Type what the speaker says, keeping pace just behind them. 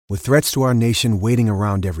With threats to our nation waiting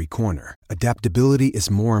around every corner, adaptability is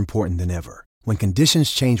more important than ever. When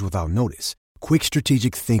conditions change without notice, quick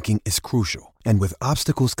strategic thinking is crucial. And with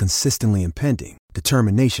obstacles consistently impending,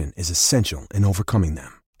 determination is essential in overcoming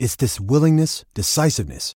them. It's this willingness,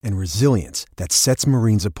 decisiveness, and resilience that sets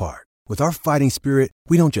Marines apart. With our fighting spirit,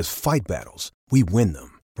 we don't just fight battles, we win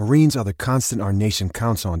them. Marines are the constant our nation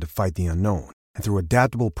counts on to fight the unknown. And through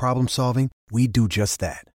adaptable problem solving, we do just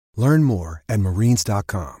that. Learn more at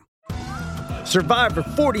marines.com. Survivor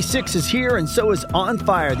 46 is here, and so is On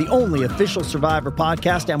Fire, the only official Survivor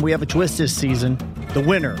podcast, and we have a twist this season. The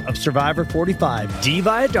winner of Survivor 45, Dee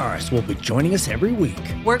Valladares, will be joining us every week.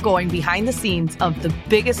 We're going behind the scenes of the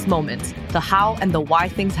biggest moments, the how and the why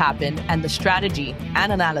things happen, and the strategy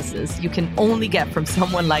and analysis you can only get from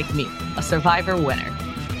someone like me, a Survivor winner.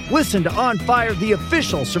 Listen to On Fire, the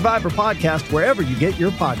official Survivor podcast, wherever you get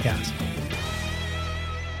your podcast.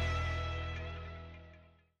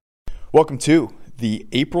 Welcome to the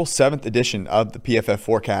April 7th edition of the PFF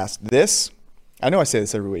Forecast. I know I say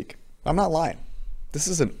this every week. I'm not lying. This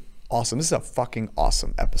is a fucking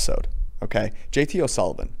awesome episode, okay? JT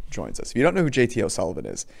O'Sullivan joins us. If you don't know who JT O'Sullivan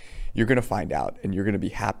is, you're going to find out, and you're going to be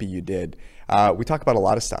happy you did. We talk about a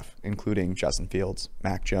lot of stuff, including Justin Fields,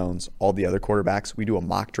 Mac Jones, all the other quarterbacks. We do a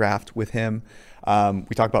mock draft with him.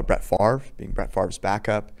 We talk about Brett Favre, being Brett Favre's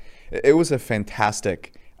backup. It was a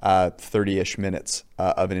fantastic 30-ish minutes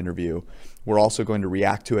of an interview. We're also going to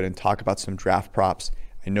react to it and talk about some draft props.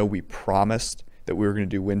 I know we promised that we were going to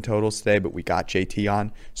do win totals today, but we got JT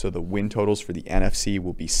on. So the win totals for the NFC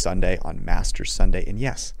will be Sunday on Masters Sunday. And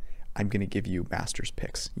yes, I'm going to give you Masters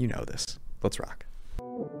picks. You know this. Let's rock.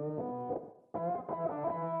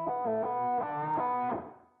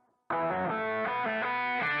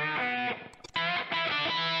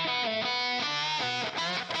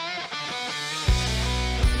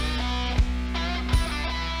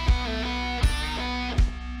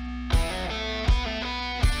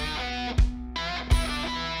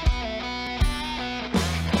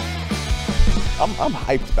 I'm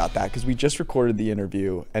hyped about that because we just recorded the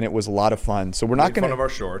interview and it was a lot of fun. So we're not going to made fun of our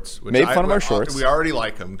shorts. Made fun of our shorts. We already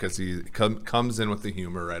like him because he comes in with the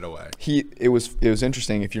humor right away. It was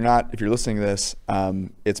interesting. If you're listening to this,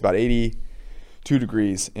 it's about 82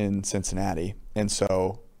 degrees in Cincinnati, and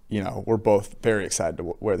so we're both very excited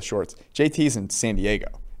to wear the shorts. JT's in San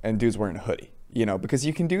Diego, and dude's wearing a hoodie. Because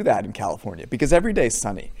you can do that in California because every day is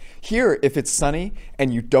sunny. Here, if it's sunny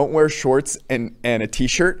and you don't wear shorts and a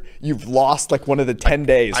t-shirt, you've lost like one of the 10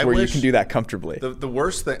 days where you can do that comfortably. The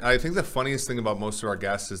worst thing, I think the funniest thing about most of our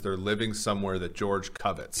guests is they're living somewhere that George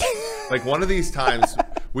covets. Like one of these times,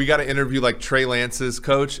 we got to interview like Trey Lance's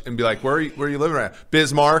coach and be like, where are you living at?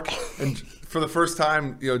 Bismarck. And for the first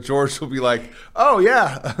time, George will be like, oh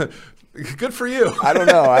yeah. Good for you. I don't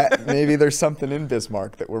know. Maybe there's something in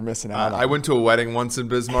Bismarck that we're missing out on. I went to a wedding once in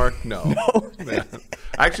Bismarck. No. Yeah.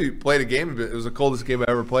 I actually played a game. It was the coldest game I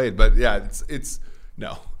ever played. But yeah, it's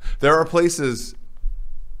no. There are places,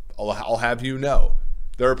 I'll have you know,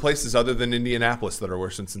 there are places other than Indianapolis that are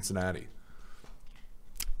worse than Cincinnati.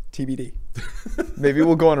 TBD. Maybe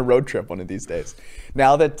we'll go on a road trip one of these days.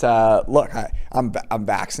 Now that, I'm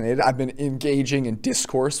vaccinated. I've been engaging in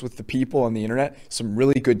discourse with the people on the internet. Some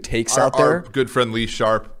really good takes out there. Our good friend Lee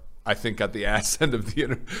Sharp, I think, got the ass end of the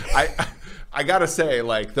internet. I got to say,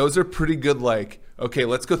 like, those are pretty good, like, okay,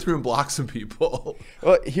 let's go through and block some people.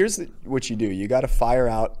 Well, here's what you do. You got to fire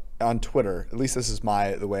out on Twitter. At least this is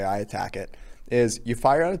the way I attack it, is you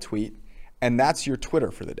fire out a tweet, and that's your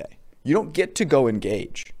Twitter for the day. You don't get to go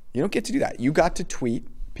engage. You don't get to do that. You got to tweet.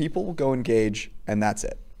 People will go engage, and that's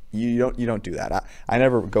it. You don't do that. I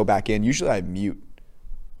never go back in. Usually I mute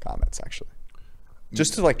comments, actually,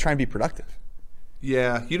 just to like try and be productive.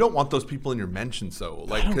 Yeah, you don't want those people in your mentions though.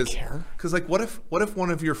 Like, I don't care. Because like, what if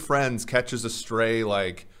one of your friends catches a stray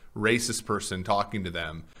like racist person talking to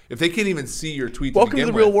them? If they can't even see your tweet, welcome to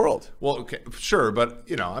the real world. Well, okay, sure, but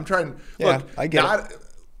I'm trying. Yeah, look, I get it.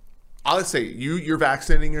 I'll say you're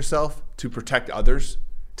vaccinating yourself to protect others.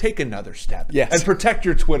 Take another step. Yes. And protect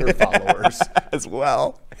your Twitter followers. As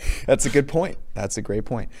well. That's a good point. That's a great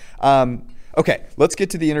point. Okay, let's get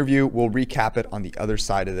to the interview. We'll recap it on the other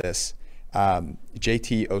side of this.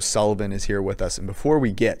 JT O'Sullivan is here with us. And before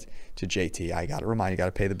we get to JT, I got to remind you, got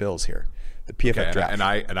to pay the bills here. The PFF draft.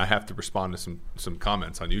 And I have to respond to some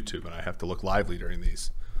comments on YouTube, and I have to look lively during these.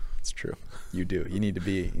 It's true. You do. You need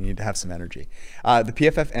to have some energy. The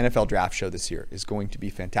PFF NFL Draft Show this year is going to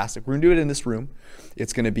be fantastic. We're going to do it in this room.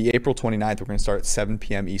 It's going to be April 29th. We're going to start at 7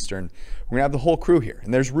 p.m. Eastern. We're going to have the whole crew here.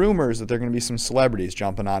 And there's rumors that there are going to be some celebrities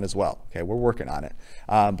jumping on as well. Okay, we're working on it.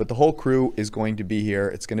 But the whole crew is going to be here.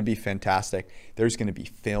 It's going to be fantastic. There's going to be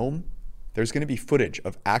film there's going to be footage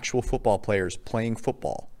of actual football players playing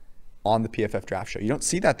football on the PFF Draft Show. You don't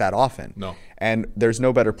see that often. No. And there's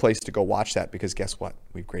no better place to go watch that because guess what?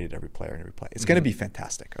 We've graded every player and every play. It's going to be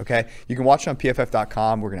fantastic, okay? You can watch it on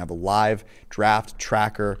PFF.com. We're going to have a live draft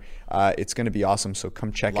tracker. It's going to be awesome, so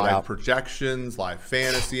come check it out. Live projections, live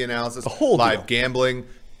fantasy analysis, the whole live deal. Gambling,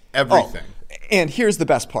 everything. Oh, and here's the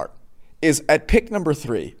best part, is at pick number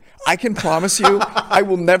 3, I can promise you,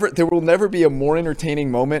 there will never be a more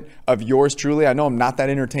entertaining moment of yours truly. I know I'm not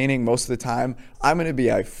that entertaining most of the time. I'm going to be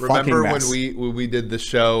a fucking mess. Remember when we did the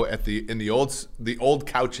show in the old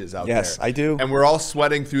couches out there? Yes, I do. And we're all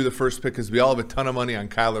sweating through the first pick because we all have a ton of money on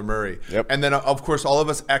Kyler Murray. Yep. And then of course all of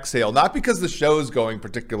us exhale, not because the show's going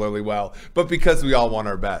particularly well, but because we all won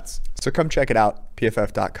our bets. So come check it out,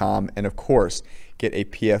 pff.com, and of course, get a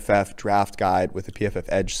PFF draft guide with a PFF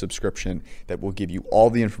Edge subscription that will give you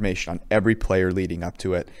all the information on every player leading up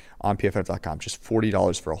to it on pff.com. Just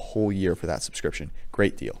 $40 for a whole year for that subscription.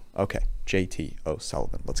 Great deal. Okay, JT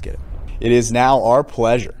O'Sullivan, let's get it. It is now our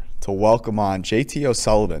pleasure to welcome on JT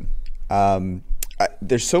O'Sullivan.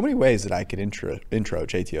 There's so many ways that I could intro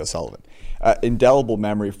JT O'Sullivan. Indelible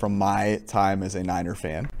memory from my time as a Niner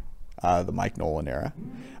fan, the Mike Nolan era.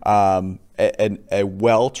 A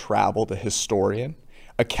well-traveled historian,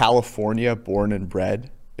 a California born and bred,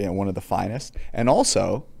 one of the finest, and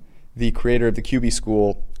also the creator of the QB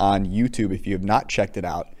School on YouTube. If you have not checked it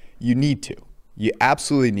out, you need to. You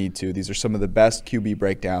absolutely need to. These are some of the best QB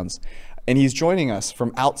breakdowns. And he's joining us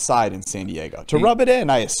from outside in San Diego to rub it in,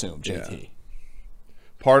 I assume, JT. Yeah.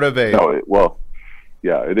 Part of a... No, well,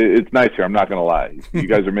 yeah, it's nice here. I'm not going to lie. You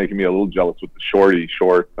guys are making me a little jealous with the shorty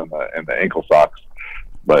shorts and the ankle socks.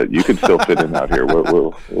 But you can still fit in out here.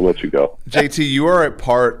 We'll let you go. JT, you are a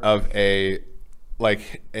part of a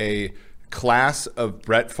class of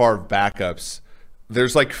Brett Favre backups.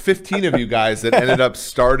 There's like 15 of you guys that ended up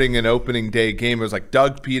starting an opening day game. It was like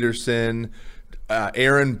Doug Peterson,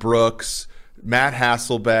 Aaron Brooks, Matt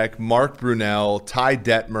Hasselbeck, Mark Brunell, Ty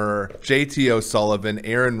Detmer, JT O'Sullivan,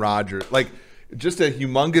 Aaron Rodgers. Like, just a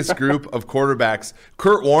humongous group of quarterbacks.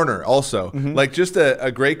 Kurt Warner also. Like, just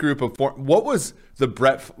a great group of what was the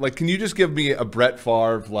Brett, like, can you just give me a Brett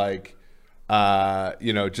Favre, like,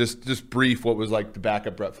 just brief, what was like the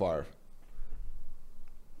backup Brett Favre?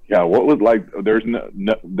 Yeah, what was like, there's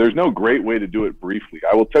no great way to do it briefly.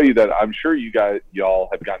 I will tell you that I'm sure y'all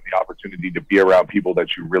have gotten the opportunity to be around people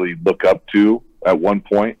that you really look up to at one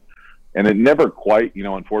point, and it never quite,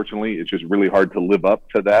 unfortunately, it's just really hard to live up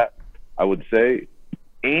to that, I would say.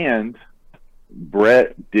 And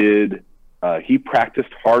Brett did, he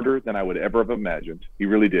practiced harder than I would ever have imagined. He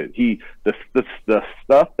really did. The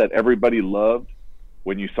stuff that everybody loved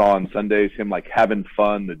when you saw on Sundays, him like having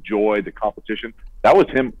fun, the joy, the competition, that was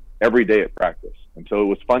him every day at practice. And so it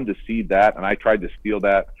was fun to see that. And I tried to steal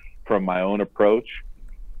that from my own approach,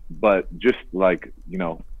 but just like,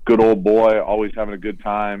 good old boy, always having a good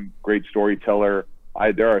time, great storyteller.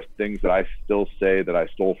 There are things that I still say that I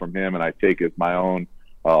stole from him and I take as my own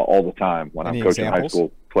all the time when I'm coaching high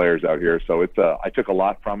school players out here. So I took a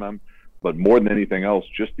lot from him, but more than anything else,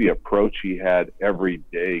 just the approach he had every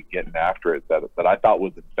day getting after it that I thought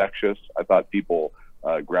was infectious. I thought people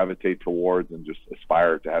gravitate towards and just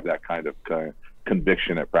aspire to have that kind of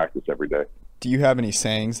conviction at practice every day. Do you have any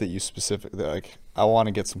sayings that you specifically, like, I want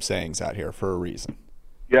to get some sayings out here for a reason?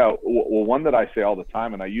 Yeah, well, one that I say all the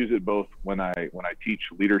time, and I use it both when I teach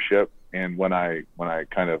leadership and when I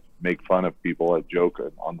kind of make fun of people, a joke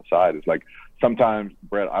on the side, is like, sometimes,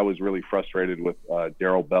 Brett, I was really frustrated with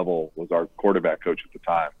Darrell Bevel was our quarterback coach at the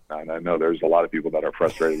time. And I know there's a lot of people that are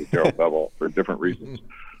frustrated with Darrell Bevel for different reasons.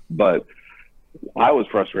 But I was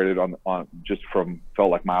frustrated on just felt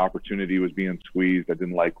like my opportunity was being squeezed. I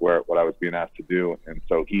didn't like what I was being asked to do. And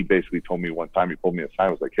so he basically told me one time, he pulled me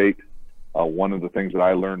aside, was like, hey, one of the things that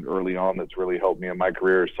I learned early on that's really helped me in my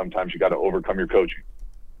career is sometimes you got to overcome your coaching.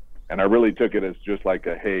 And I really took it as just like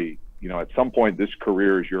hey, at some point this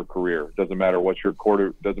career is your career. It doesn't matter what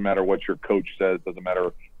doesn't matter what your coach says, doesn't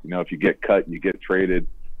matter, if you get cut, you get traded,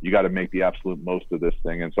 you got to make the absolute most of this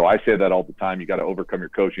thing. And so I say that all the time. You got to overcome your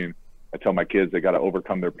coaching. I tell my kids they got to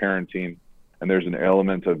overcome their parenting. And there's an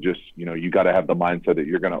element of just, you got to have the mindset that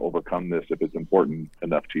you're going to overcome this if it's important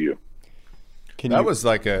enough to you. Can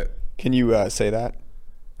you say that?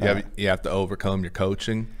 You have to overcome your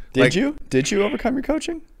coaching. Did you overcome your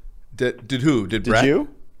coaching? Did who? Did Brett? Did you?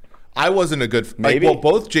 I wasn't a good. Maybe. Well,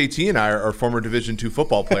 both JT and I are former Division II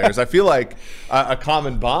football players. I feel like a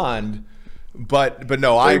common bond, but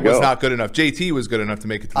no, I was not good enough. JT was good enough to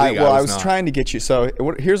make it to the league. I was trying to get you. So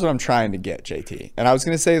here's what I'm trying to get, JT. And I was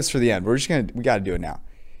going to say this for the end. We got to do it now.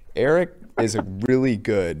 Eric is a really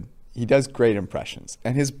good he does great impressions,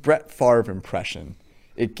 and his Brett Favre impression,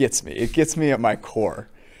 it gets me. It gets me at my core.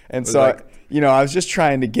 And so, I was just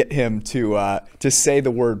trying to get him to say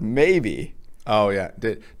the word maybe. Oh yeah.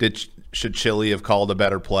 Should Chili have called a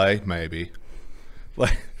better play? Maybe.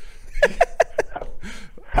 Like.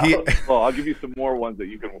 Well, I'll give you some more ones that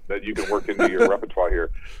you can work into your repertoire here.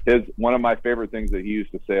 One of my favorite things that he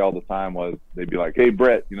used to say all the time was, they'd be like, "Hey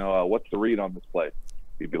Brett, what's the read on this play?"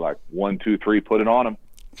 He'd be like, 1, 2, 3, put it on him.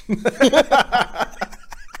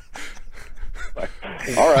 Like,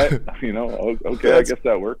 all right, okay, I guess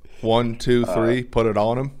that worked. 1, 2, 3, put it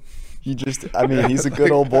on him. He's a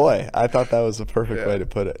good old boy. I thought that was a perfect way to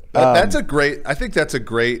put it. I think that's a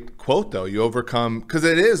great quote, though. You overcome, because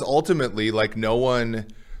it is ultimately like no one.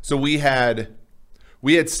 So we had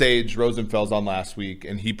Sage Rosenfels on last week,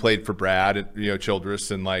 and he played for Brad, Childress,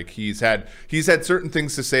 and like he's had certain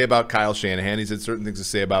things to say about Kyle Shanahan. He's had certain things to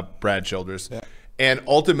say about Brad Childress. Yeah. And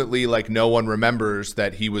ultimately, like, no one remembers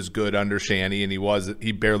that he was good under Shanny, and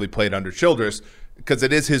he barely played under Childress, because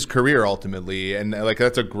it is his career ultimately. And like,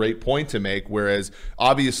 that's a great point to make. Whereas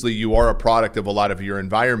obviously you are a product of a lot of your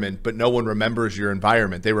environment, but no one remembers your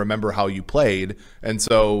environment. They remember how you played. And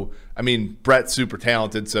so, Brett's super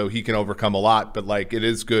talented, so he can overcome a lot, but like, it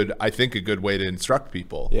is good. I think a good way to instruct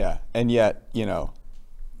people. Yeah. And yet,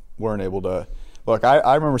 weren't able to look.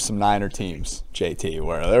 I remember some Niner teams, JT,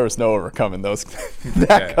 where there was no overcoming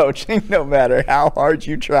that coaching, no matter how hard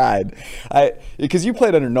you tried. Because you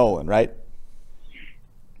played under Nolan, right?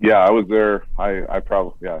 Yeah, I was there. I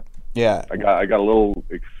probably Yeah. I got a little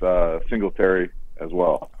Singletary as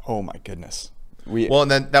well. Oh my goodness. And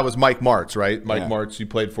then that was Mike Martz, right? Mike Martz, you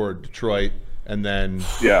played for Detroit, and then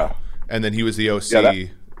and then he was the OC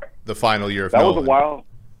the final year of Nolan.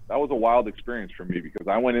 That was a wild experience for me, because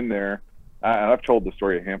I went in there, and I've told the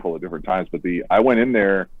story a handful of different times, but I went in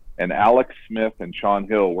there and Alex Smith and Sean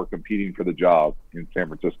Hill were competing for the job in San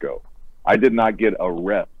Francisco. I did not get a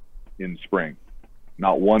rep in spring.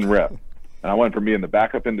 Not one rep. And I went from being the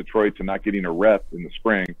backup in Detroit to not getting a rep in the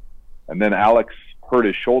spring. And then Alex hurt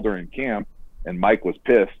his shoulder in camp, and Mike was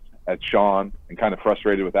pissed at Sean and kind of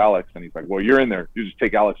frustrated with Alex. And he's like, "Well, you're in there. You just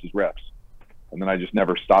take Alex's reps." And then I just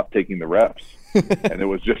never stopped taking the reps. And it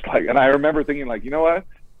was just like, and I remember thinking, like, you know what?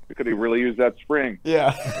 We could have really used that spring.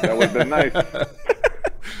 Yeah. That would have been nice.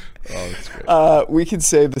 Oh, that's great. We can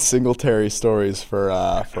save the Singletary stories for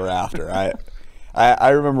after. I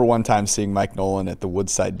remember one time seeing Mike Nolan at the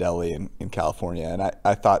Woodside Deli in California, and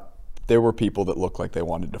I thought there were people that looked like they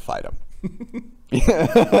wanted to fight him.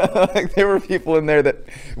 Like, there were people in there that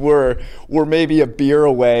were maybe a beer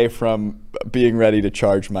away from being ready to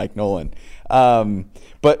charge Mike Nolan.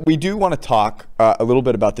 But we do want to talk a little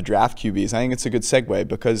bit about the draft QBs. I think it's a good segue,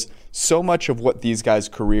 because so much of what these guys'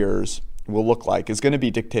 careers will look like is going to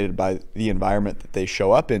be dictated by the environment that they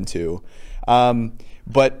show up into.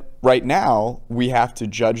 But right now, we have to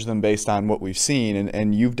judge them based on what we've seen,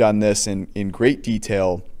 and you've done this in great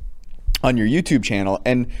detail on your YouTube channel.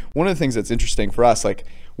 And one of the things that's interesting for us, like,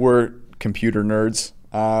 we're computer nerds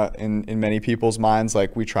in many people's minds.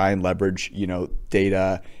 Like, we try and leverage,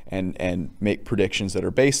 data and make predictions that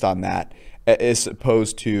are based on that, as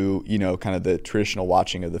opposed to, kind of the traditional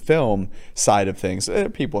watching of the film side of things. There are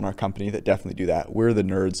people in our company that definitely do that. We're the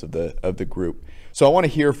nerds of the group. So I want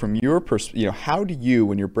to hear from your perspective. How do you,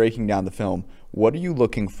 when you're breaking down the film, what are you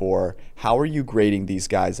looking for? How are you grading these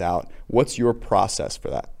guys out? What's your process for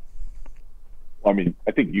that?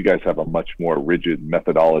 I think you guys have a much more rigid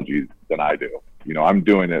methodology than I do. I'm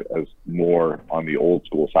doing it as more on the old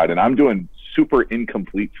school side, and I'm doing super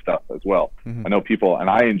incomplete stuff as well. Mm-hmm. I know people, and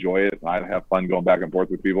I enjoy it, and I have fun going back and forth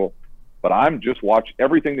with people, but I'm just watching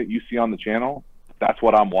everything that you see on the channel. That's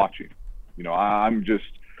what I'm watching.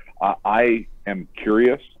 I am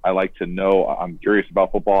curious. I like to know. I'm curious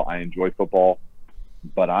about football. I enjoy football,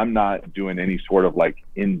 but I'm not doing any sort of like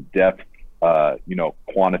in-depth,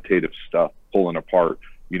 quantitative stuff, pulling apart,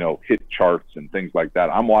 hit charts and things like that.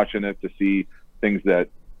 I'm watching it to see things that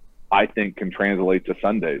I think can translate to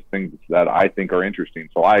Sundays, things that I think are interesting.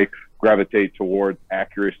 So I gravitate towards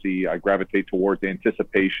accuracy. I gravitate towards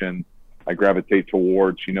anticipation. I gravitate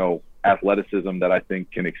towards, athleticism that I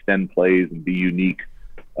think can extend plays and be unique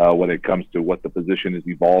when it comes to what the position is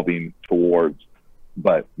evolving towards.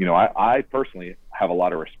 But, I personally have a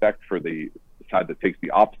lot of respect for the side that takes the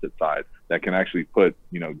opposite side, that can actually put,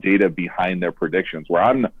 data behind their predictions, where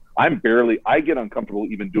I get uncomfortable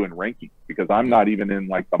even doing rankings, because I'm not even in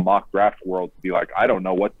like the mock draft world to be like, I don't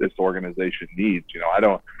know what this organization needs.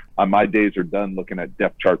 My days are done looking at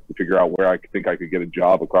depth charts to figure out where I think I could get a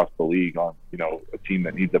job across the league on, a team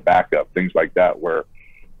that needs a backup, things like that, where,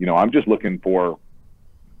 I'm just looking for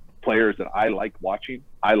players that I like watching,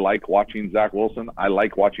 I like watching Zach Wilson. I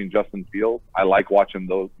like watching Justin Fields. I like watching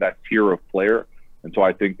that tier of player. And so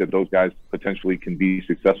I think that those guys potentially can be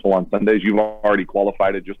successful on Sundays. You've already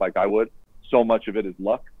qualified it just like I would. So much of it is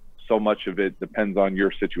luck. So much of it depends on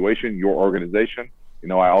your situation, your organization. You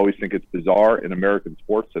know, I always think it's bizarre in American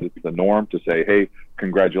sports that it's the norm to say, hey,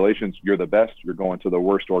 congratulations, you're the best. You're going to the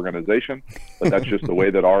worst organization. But that's just the way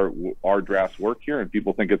that our drafts work here. And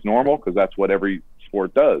people think it's normal because that's what every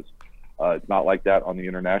sport does. It's not like that on the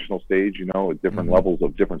international stage, you know, at different levels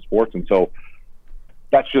of different sports. And so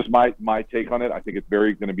that's just my take on it. I think it's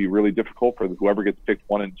going to be really difficult for whoever gets picked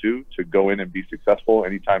 1 and 2 to go in and be successful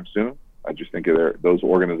anytime soon. I just think those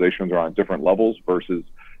organizations are on different levels versus,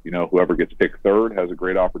 you know, whoever gets picked 3rd has a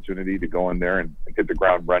great opportunity to go in there and hit the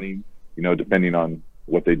ground running, you know, depending on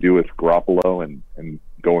what they do with Garoppolo and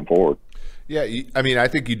going forward. Yeah, I mean, I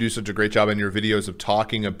think you do such a great job in your videos of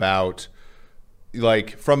talking about,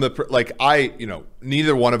 like, from the, like, you know,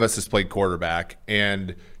 neither one of us has played quarterback.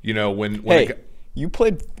 And, you know, when you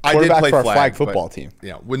played quarterback for a flag football team.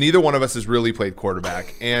 Yeah, when neither one of us has really played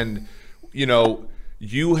quarterback. And, you know,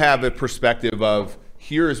 you have a perspective of,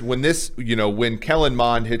 here's when this, you know, when Kellen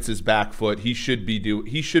Mond hits his back foot, he should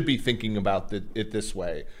be thinking about it this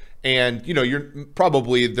way. And, you know,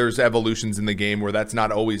 there's evolutions in the game where that's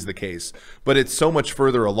not always the case, but it's so much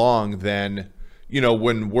further along than, you know,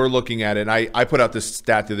 when we're looking at it. And I put out this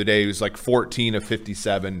stat the other day. It was like 14 of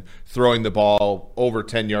 57 throwing the ball over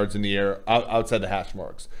 10 yards in the air outside the hash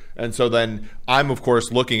marks. And so then I'm, of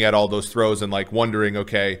course, looking at all those throws and, like, wondering,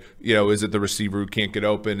 okay, you know, is it the receiver who can't get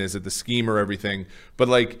open? Is it the scheme or everything? But,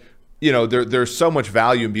 like, you know, there's so much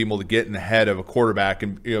value in being able to get in the head of a quarterback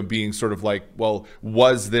and, you know, being sort of like, well,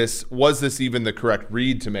 was this even the correct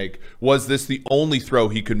read to make? Was this the only throw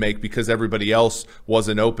he could make because everybody else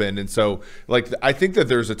wasn't open? And so, like, I think that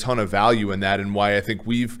there's a ton of value in that, and why I think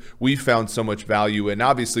we've found so much value. And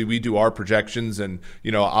obviously we do our projections, and,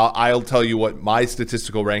 you know, I'll tell you what my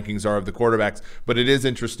statistical rankings are of the quarterbacks, but it is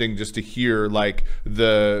interesting just to hear, like,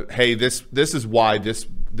 hey, this is why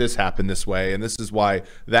this happened this way, and this is why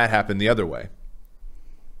that happened the other way.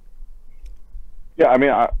 Yeah, I mean,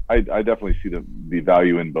 I definitely see the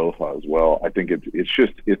value in both as well. I think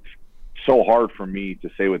it's so hard for me to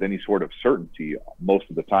say with any sort of certainty most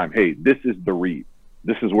of the time, hey, this is the read.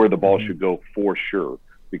 This is where the ball should go for sure.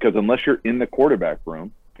 Because unless you're in the quarterback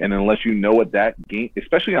room and unless you know what that game,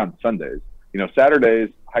 especially on Sundays, you know,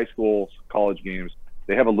 Saturdays, high school, college games,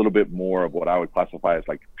 they have a little bit more of what I would classify as,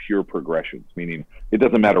 like, pure progressions, meaning it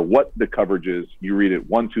doesn't matter what the coverage is. You read it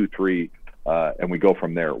 1, 2, 3, and we go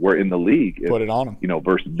from there. Where in the league, put it on them, you know,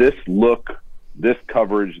 versus this look, this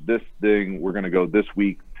coverage, this thing, we're going to go this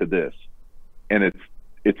week to this. And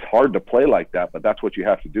it's hard to play like that, but that's what you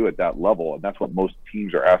have to do at that level. And that's what most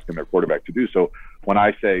teams are asking their quarterback to do. So when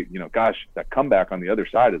I say, you know, gosh, that comeback on the other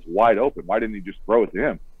side is wide open, why didn't he just throw it to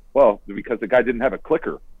him? Well, because the guy didn't have a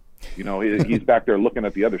clicker. You know, he's back there looking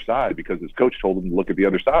at the other side because his coach told him to look at the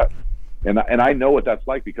other side. And I know what that's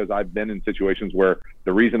like because I've been in situations where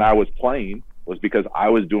the reason I was playing was because I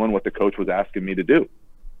was doing what the coach was asking me to do.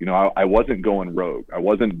 You know, I wasn't going rogue. I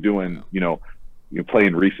wasn't doing, you know,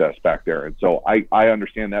 playing recess back there. And so I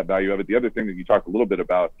understand that value of it. The other thing that you talked a little bit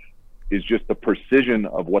about is just the precision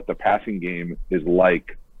of what the passing game is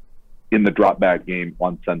like in the drop back game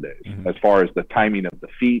on Sundays, as far as the timing of the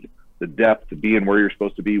feet, the depth, to being where you're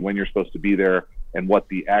supposed to be, when you're supposed to be there, and what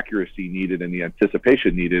the accuracy needed and the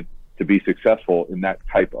anticipation needed to be successful in that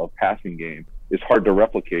type of passing game is hard to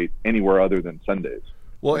replicate anywhere other than Sundays.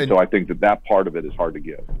 Well, and so I think that part of it is hard to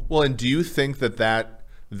get. Well, and do you think that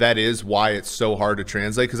is why it's so hard to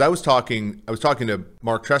translate? Because I was talking to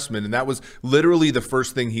Mark Trestman, and that was literally the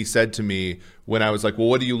first thing he said to me when I was like, well,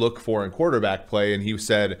 what do you look for in quarterback play? And he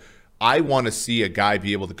said, I want to see a guy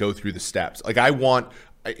be able to go through the steps. Like,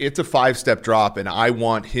 it's a 5-step drop, and I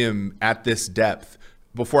want him at this depth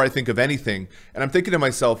before I think of anything. And I'm thinking to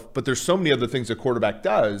myself, but there's so many other things a quarterback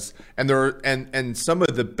does, and and some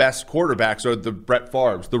of the best quarterbacks are the Brett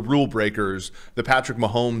Favres, the rule breakers, the Patrick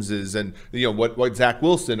Mahomeses, and, you know, what Zach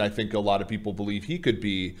Wilson, I think a lot of people believe he could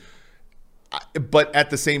be. But at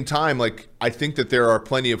the same time, like, I think that there are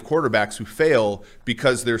plenty of quarterbacks who fail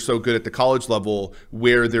because they're so good at the college level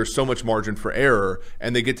where there's so much margin for error,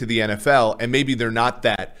 and they get to the NFL and maybe they're not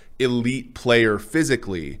that elite player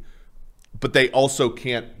physically, but they also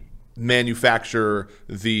can't manufacture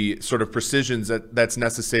the sort of precisions that's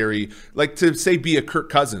necessary, like, to say be a Kirk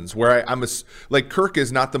Cousins, where like, Kirk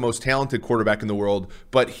is not the most talented quarterback in the world,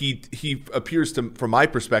 but he appears to, from my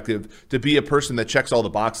perspective, to be a person that checks all the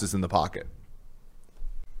boxes in the pocket.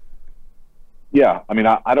 Yeah, I mean,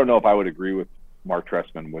 I don't know if I would agree with Mark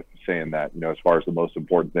Trestman with saying that, as far as the most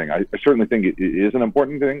important thing. I certainly think it is an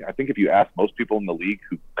important thing. I think if you ask most people in the league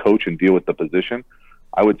who coach and deal with the position,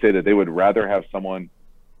 I would say that they would rather have someone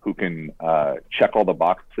who can check all the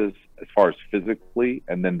boxes as far as physically,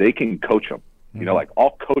 and then they can coach them. Like,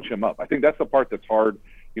 I'll coach them up. I think that's the part that's hard,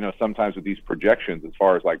 sometimes with these projections, as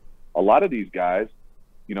far as like a lot of these guys,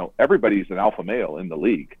 everybody's an alpha male in the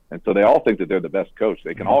league. And so they all think that they're the best coach.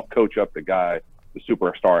 They can all coach up the guy, the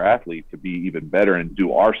superstar athlete, to be even better and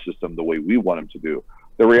do our system the way we want him to do.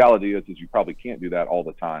 The reality is you probably can't do that all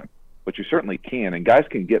the time, but you certainly can. And guys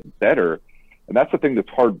can get better. And that's the thing that's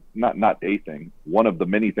hard, not a thing. One of the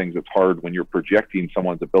many things that's hard when you're projecting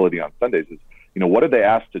someone's ability on Sundays is, what are they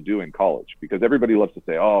asked to do in college? Because everybody loves to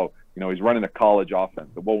say, oh, he's running a college offense.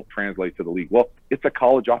 It won't translate to the league. Well, it's a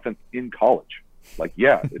college offense in college. Like,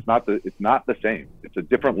 yeah, it's not the same. It's a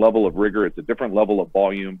different level of rigor. It's a different level of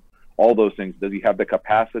volume, all those things. Does he have the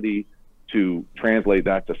capacity to translate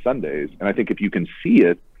that to Sundays? And I think if you can see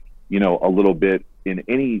it, a little bit in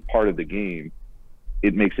any part of the game,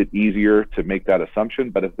 it makes it easier to make that assumption.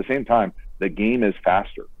 But at the same time, the game is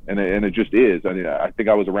faster, and it just is. I mean, I think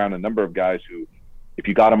I was around a number of guys who, if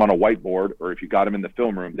you got them on a whiteboard or if you got them in the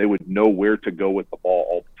film room, they would know where to go with the ball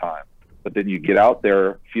all the time. But then you get out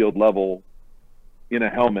there field level in a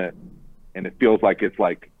helmet, and it feels like it's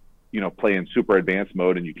like, playing super advanced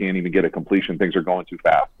mode, and you can't even get a completion. Things are going too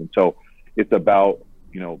fast. And so it's about,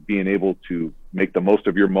 being able to make the most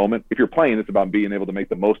of your moment. If you're playing, it's about being able to make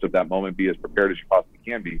the most of that moment, be as prepared as you possibly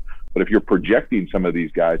can be. But if you're projecting some of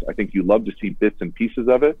these guys, I think you love to see bits and pieces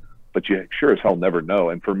of it, but you sure as hell never know.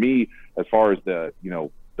 And for me, as far as the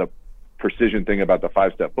precision thing about the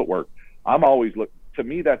 5-step footwork, I'm always to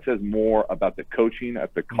me, that says more about the coaching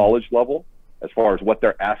at the college level as far as what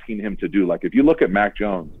they're asking him to do. Like, if you look at Mac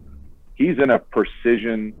Jones, he's in a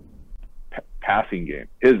precision passing game.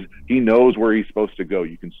 He knows where he's supposed to go.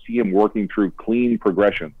 You can see him working through clean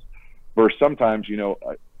progressions. Versus sometimes,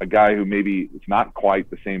 a guy who maybe it's not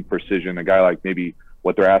quite the same precision, a guy like maybe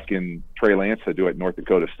what they're asking Trey Lance to do at North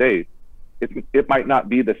Dakota State, it might not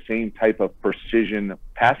be the same type of precision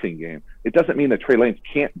passing game. It doesn't mean that Trey Lance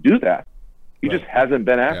can't do that. He just hasn't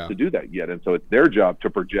been asked to do that yet. And so it's their job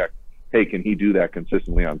to project, hey, can he do that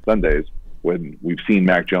consistently on Sundays, when we've seen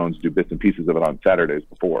Mac Jones do bits and pieces of it on Saturdays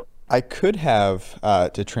before. I could have,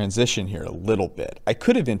 to transition here a little bit, I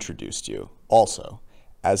could have introduced you also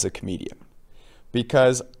as a comedian,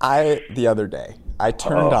 because the other day, I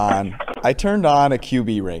turned on a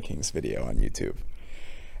QB rankings video on YouTube,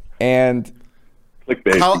 and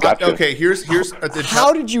okay, here's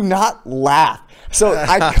how did you not laugh? So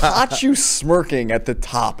I caught you smirking at the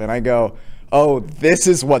top, and I go, oh, this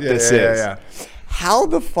is what this is. Yeah. How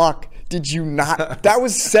the fuck did you not? That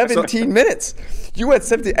was 17 minutes. You had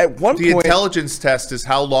 17 at one point. The intelligence test is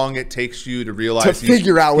how long it takes you to realize to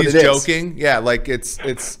figure out what it is. He's joking. Yeah, like it's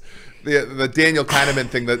the Daniel Kahneman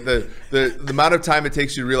thing. The amount of time it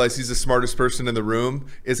takes you to realize he's the smartest person in the room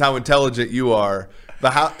is how intelligent you are.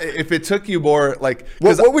 If it took you more, like,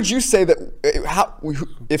 what would you say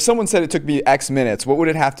if someone said it took me X minutes, what would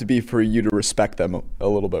it have to be for you to respect them a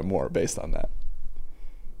little bit more based on that?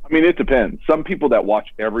 I mean, it depends. Some people that watch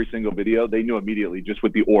every single video, they knew immediately just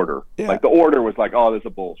with the order. Yeah. Like, the order was like, oh, this is a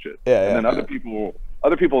bullshit. And then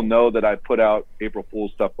other people know that I put out April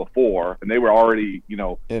Fool's stuff before, and they were already,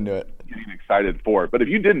 into it, getting excited for it. But if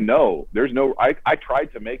you didn't know, I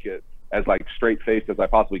tried to make it as like straight faced as I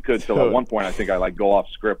possibly could. So at one point, I think I go off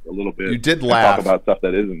script a little bit. You did laugh. Talk about stuff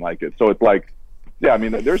that isn't like it. So it's like, yeah, I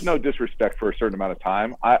mean, there's no disrespect for a certain amount of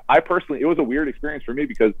time. I personally, it was a weird experience for me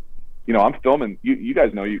because, I'm filming. You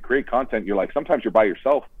guys know, you create content. You're like, sometimes you're by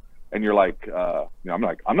yourself, and you're like,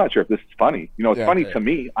 I'm not sure if this is funny. It's funny to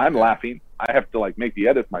me. I'm laughing. I have to make the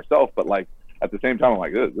edits myself, but at the same time, I'm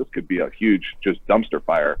like, this could be a huge just dumpster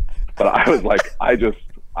fire. But I was like, I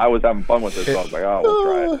was having fun with it, so I was like, oh, we'll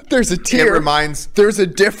try it. There's a tier. There's a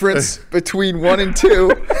difference between 1 and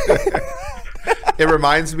 2. It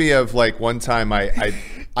reminds me of one time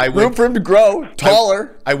I room for him to grow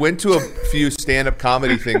taller. I went to a few stand-up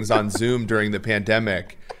comedy things on Zoom during the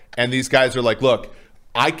pandemic, and these guys are like, look,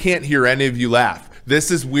 I can't hear any of you laugh.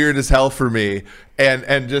 This is weird as hell for me.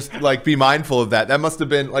 And just be mindful of that. That must have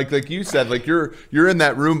been like you said, you're in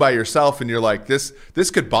that room by yourself and you're like, this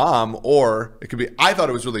could bomb, or it could be. I thought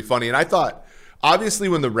it was really funny. And I thought, obviously,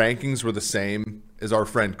 when the rankings were the same as our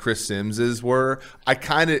friend Chris Sims's were,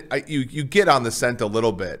 you get on the scent a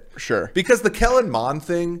little bit. Sure. Because the Kellen Mond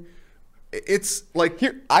thing, it's like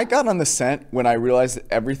Here, I got on the scent when I realized that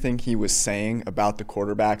everything he was saying about the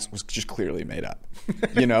quarterbacks was just clearly made up.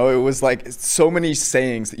 You know, it was like so many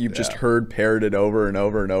sayings that you've just heard parroted over and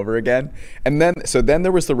over and over again. And then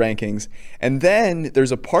there was the rankings, and then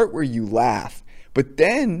there's a part where you laugh, but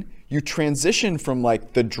then you transition from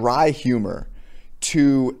like the dry humor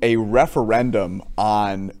to a referendum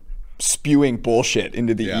on spewing bullshit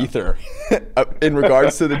into the ether in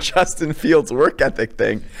regards to the Justin Fields work ethic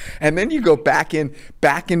thing. And then you go back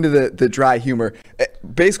into the dry humor.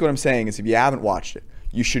 Basically what I'm saying is if you haven't watched it,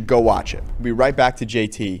 you should go watch it. We'll be right back to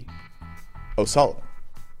JT O'Sullivan.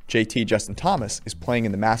 JT Justin Thomas is playing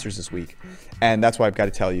in the Masters this week. And that's why I've got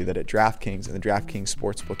to tell you that at DraftKings and the DraftKings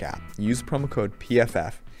Sportsbook app, use the promo code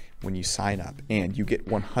PFF when you sign up, and you get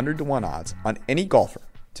 100-to-1 odds on any golfer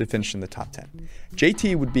to finish in the top 10.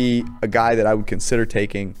 JT would be a guy that I would consider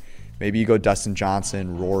taking. Maybe you go Dustin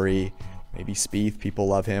Johnson, Rory, maybe Spieth. People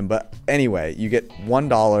love him. But anyway, you get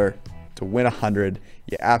 $1 to win 100.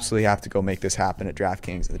 You absolutely have to go make this happen at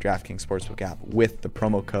DraftKings and the DraftKings Sportsbook app with the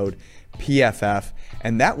promo code PFF.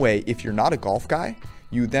 And that way, if you're not a golf guy,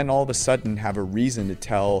 you then all of a sudden have a reason to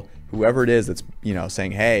tell whoever it is that's, you know,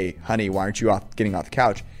 saying, hey, honey, why aren't you getting off the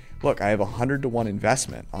couch? Look, I have 100-to-1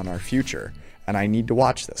 investment on our future, and I need to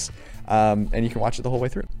watch this. And you can watch it the whole way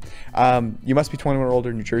through. You must be 21 or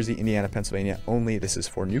older, New Jersey, Indiana, Pennsylvania only. This is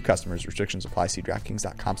for new customers. Restrictions apply. See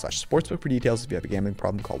DraftKings.com/sportsbook for details. If you have a gambling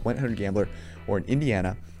problem, call 1-800-GAMBLER, or in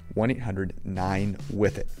Indiana,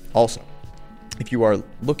 1-800-9-WITH-IT. Also, if you are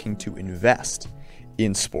looking to invest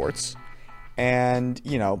in sports and,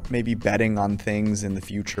 you know, maybe betting on things in the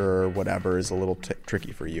future or whatever is a little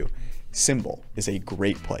tricky for you, Symbol is a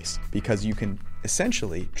great place because you can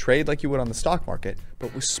essentially trade like you would on the stock market,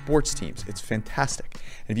 but with sports teams. It's fantastic.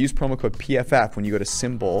 And if you use promo code PFF when you go to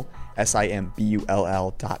Symbol,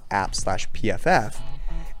 SIMBULL.app/PFF,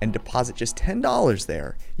 and deposit just $10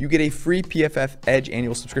 there, you get a free PFF Edge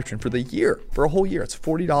annual subscription for the year, for a whole year. It's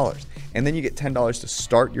 $40. And then you get $10 to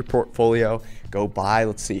start your portfolio, go buy.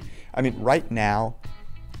 Let's see. I mean, right now,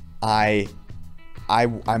 I'm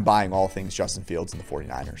buying all things Justin Fields and the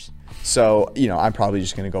 49ers. So, you know, I'm probably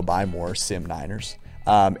just going to go buy more Sim Niners.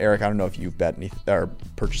 Eric, I don't know if you bet or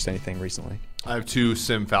purchased anything recently. I have 2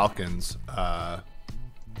 Sim Falcons.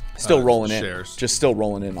 Still rolling shares. in. Just still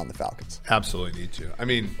rolling in on the Falcons. Absolutely need to. I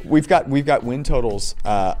mean, we've got win totals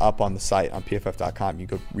up on the site on pff.com. You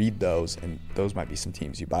go read those, and those might be some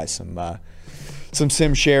teams you buy some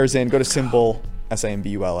Sim shares in. Go to Symbol,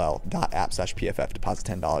 SIMBULL.app/PFF. Deposit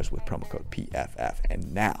 $10 with promo code PFF.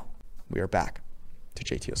 And now we are back to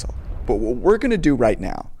JT O'Sullivan. But what we're going to do right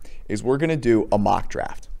now is we're going to do a mock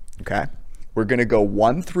draft, okay? We're going to go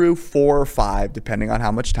 1 through 4 or 5, depending on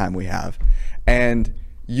how much time we have. And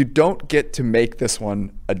you don't get to make this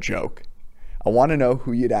one a joke. I want to know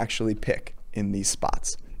who you'd actually pick in these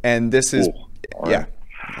spots. And this is, yeah,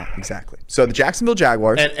 exactly. So the Jacksonville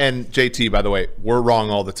Jaguars. And JT, by the way, we're wrong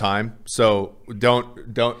all the time. So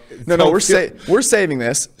don't. No, we're saving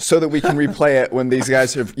this so that we can replay it when these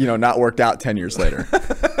guys have, you know, not worked out 10 years later.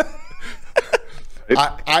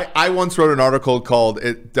 I once wrote an article called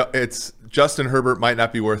 "It's Justin Herbert might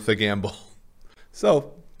not be worth the gamble."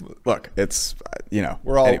 So look, it's, you know,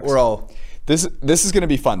 we're all. This is going to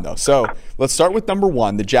be fun, though. So let's start with number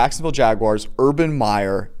 1. The Jacksonville Jaguars, Urban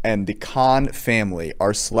Meyer, and the Khan family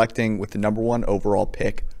are selecting with the number 1 overall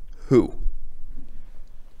pick. Who?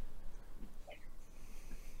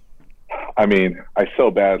 I mean, I so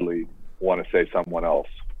badly want to say someone else,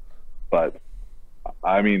 but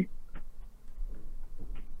I mean,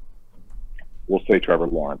 we'll say Trevor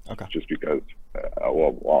Lawrence, just because. I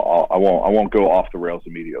won't go off the rails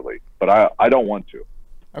immediately, but I don't want to.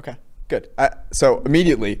 Okay. Good. So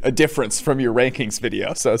immediately a difference from your rankings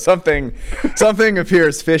video. So something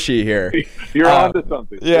appears fishy here. You're on to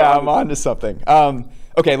something. Yeah, I'm on to something.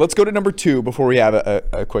 Okay, let's go to number 2 before we have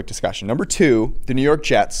a quick discussion. Number 2, the New York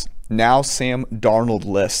Jets, now Sam Darnold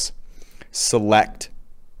lists, select.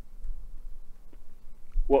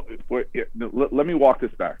 Well, let me walk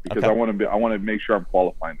this back because I want to make sure I'm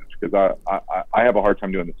qualifying this because I have a hard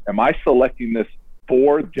time doing this. Am I selecting this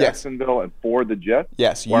for Jacksonville and for the Jets?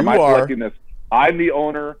 Yes, you or am I are. selecting this? I'm the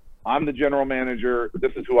owner. I'm the general manager.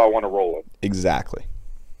 This is who I want to roll with. Exactly.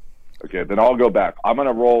 Okay, then I'll go back. I'm going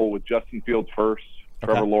to roll with Justin Fields first,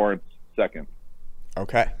 Trevor Lawrence second.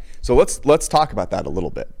 Okay, so let's talk about that a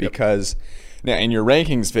little bit because now in your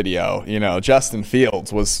rankings video, you know, Justin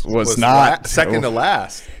Fields was not second to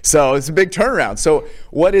last. So it's a big turnaround. So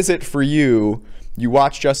what is it for you? You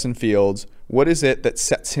watch Justin Fields. What is it that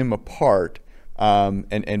sets him apart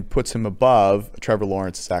and puts him above Trevor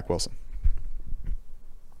Lawrence and Zach Wilson?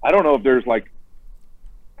 I don't know if there's like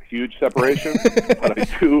huge separation, but I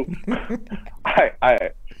do.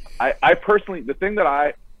 I personally, the thing that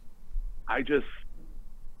I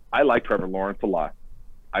like Trevor Lawrence a lot.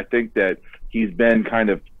 I think that he's been kind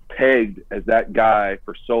of pegged as that guy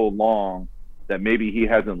for so long that maybe he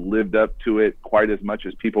hasn't lived up to it quite as much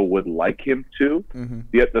as people would like him to.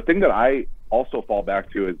 The thing that I also fall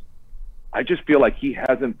back to is I just feel like he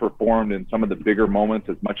hasn't performed in some of the bigger moments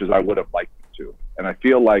as much as I would have liked him to. And I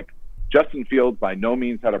feel like Justin Fields by no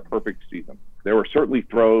means had a perfect season. There were certainly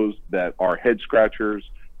throws that are head scratchers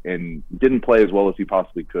and didn't play as well as he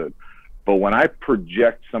possibly could. But when I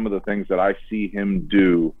project some of the things that I see him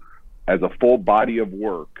do as a full body of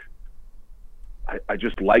work, I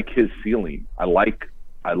just like his ceiling. I like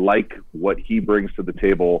what he brings to the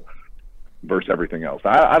table versus everything else.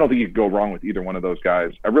 I don't think you could go wrong with either one of those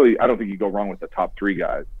guys. I don't think you go wrong with the top three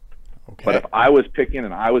guys. Okay. But if I was picking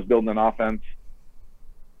and I was building an offense,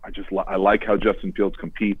 I like how Justin Fields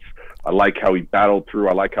competes. I like how he battled through.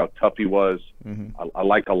 I like how tough he was. I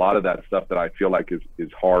like a lot of that stuff that I feel like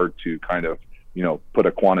is hard to kind of, put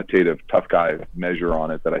a quantitative tough guy measure on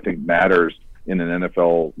it that I think matters in an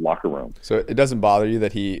NFL locker room. So it doesn't bother you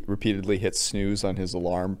that he repeatedly hits snooze on his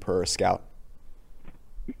alarm per scout?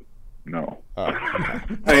 No. Oh,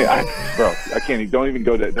 okay. I can't. Don't even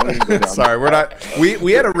go down. Sorry, we're not.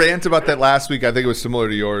 We had a rant about that last week. I think it was similar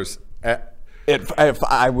to yours.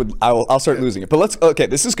 I'll start losing it. But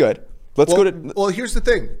this is good. Well, here's the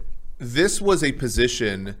thing. This was a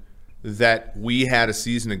position that we had a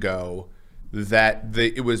season ago that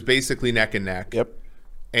it was basically neck and neck. Yep.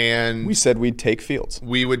 And we said we'd take Fields.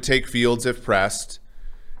 We would take Fields if pressed.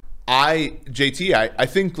 I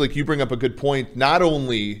think like you bring up a good point. Not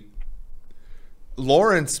only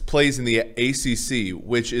Lawrence plays in the ACC,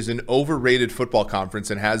 which is an overrated football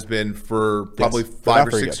conference and has been for probably 5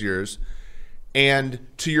 or 6 years. And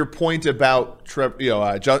to your point about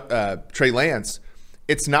Trey Lance,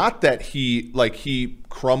 it's not that he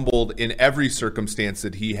crumbled in every circumstance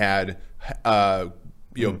that he had,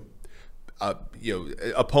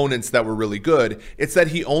 opponents that were really good. It's that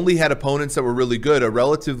he only had opponents that were really good a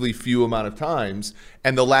relatively few amount of times,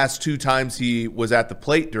 and the last 2 times he was at the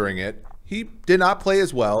plate during it, he did not play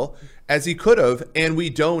as well as he could have. And we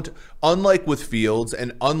don't, unlike with Fields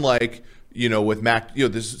and unlike with Mac,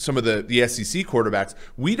 there's some of the SEC quarterbacks,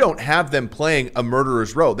 we don't have them playing a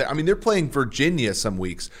murderer's row. They're playing Virginia some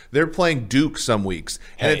weeks. They're playing Duke some weeks.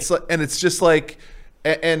 And it's just like,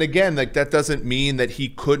 and again, like that doesn't mean that he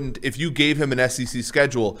couldn't, if you gave him an SEC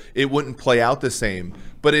schedule, it wouldn't play out the same.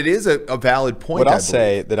 But it is a valid point. What I'll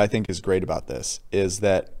say that I think is great about this is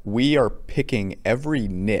that we are picking every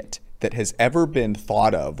nit that has ever been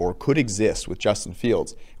thought of or could exist with Justin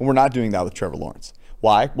Fields, and we're not doing that with Trevor Lawrence.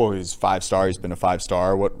 Why? Well, he's 5-star. He's been a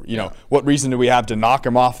 5-star. What reason do we have to knock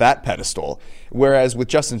him off that pedestal? Whereas with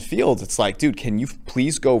Justin Fields, it's like, dude, can you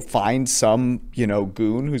please go find some,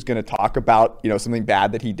 goon who's going to talk about, something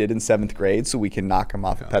bad that he did in 7th grade so we can knock him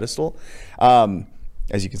off a pedestal?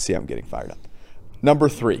 As you can see, I'm getting fired up. Number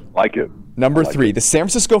 3. Like it. Number 3, the San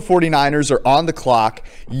Francisco 49ers are on the clock.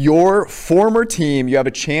 Your former team, you have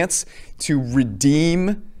a chance to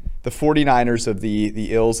redeem the 49ers of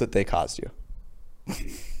the ills that they caused you.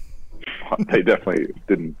 They definitely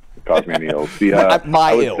didn't cause me any ills.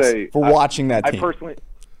 My ills for watching that team.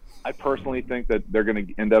 I personally think that they're going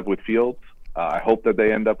to end up with Fields. I hope that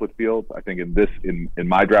they end up with Fields. I think in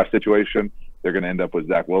my draft situation, they're going to end up with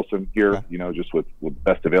Zach Wilson here, just with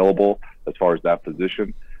best available as far as that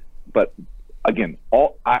position. But again,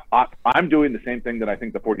 I'm doing the same thing that I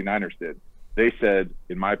think the 49ers did. They said,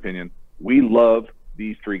 in my opinion, we love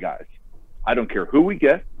these 3 guys. I don't care who we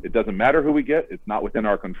get. It doesn't matter who we get. It's not within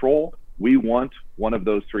our control. We want one of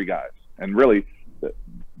those 3 guys. And really,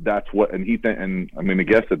 that's what. And I'm going to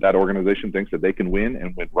guess that organization thinks that they can win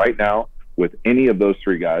and win right now with any of those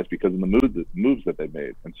 3 guys because of the moves that they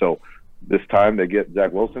made. And so this time they get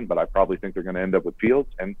Zach Wilson, but I probably think they're going to end up with Fields,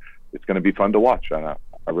 and it's going to be fun to watch. And I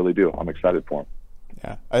really do. I'm excited for him.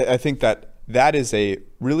 Yeah, I think that is a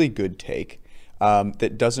really good take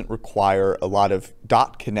that doesn't require a lot of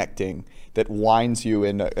dot connecting that winds you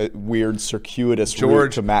in a weird circuitous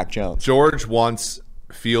route to Mac Jones. George wants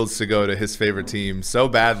Fields to go to his favorite team so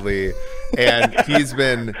badly, and he's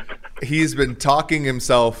been talking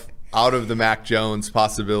himself out of the Mac Jones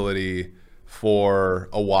possibility for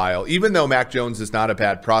a while. Even though Mac Jones is not a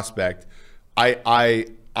bad prospect, I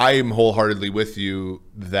am wholeheartedly with you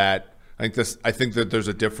that I think that there's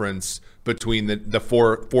a difference between the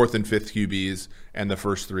 4th and 5th QBs and the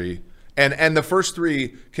first 3. And the first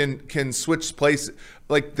 3 can switch places.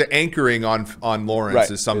 Like the anchoring on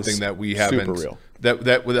Lawrence is something that we haven't,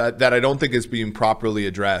 that I don't think is being properly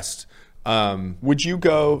addressed. Would you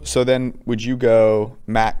go? So then, would you go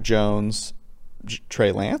Mac Jones,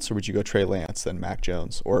 Trey Lance, or would you go Trey Lance then Mac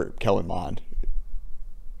Jones or Kellen Mond?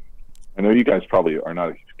 I know you guys probably are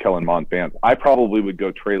not Kellen Mond fans. I probably would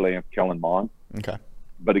go Trey Lance, Kellen Mond. Okay.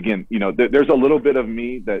 But again, there's a little bit of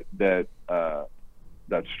me that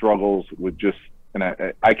struggles with just,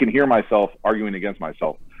 and I can hear myself arguing against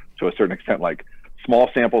myself to a certain extent. Like, small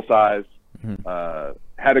sample size,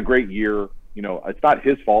 had a great year. It's not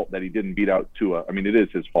his fault that he didn't beat out Tua. I mean, it is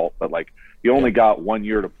his fault, but like, he only got 1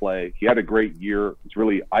 year to play. He had a great year.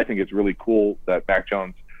 I think it's really cool that Mac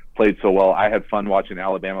Jones played so well. I had fun watching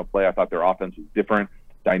Alabama play. I thought their offense was different,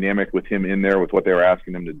 dynamic with him in there with what they were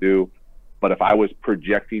asking him to do. But if I was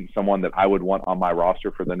projecting someone that I would want on my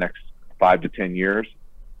roster for the next 5 to 10 years,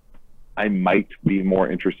 I might be more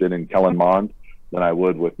interested in Kellen Mond than I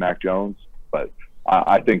would with Mac Jones. But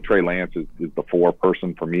I think Trey Lance is the 4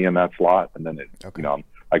 person for me in that slot. And then,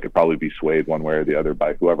 I could probably be swayed one way or the other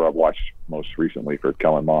by whoever I've watched most recently for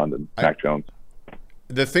Kellen Mond and Mac Jones.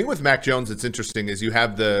 The thing with Mac Jones that's interesting is you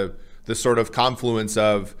have the sort of confluence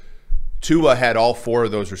of Tua had all 4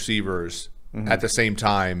 of those receivers at the same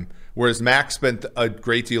time, whereas Mac spent a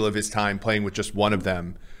great deal of his time playing with just one of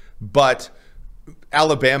them. But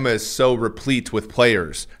Alabama is so replete with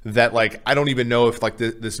players that, like, I don't even know if like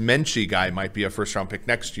this Menchie guy might be a first-round pick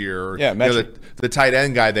next year, or the tight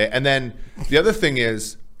end guy there. And then the other thing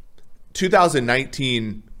is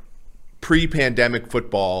 2019 pre-pandemic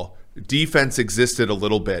football defense existed a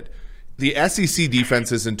little bit. The SEC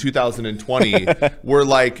defenses in 2020 were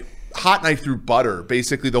like hot knife through butter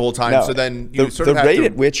basically the whole time. So then the rate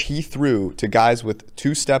at which he threw to guys with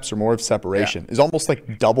 2 steps or more of separation is almost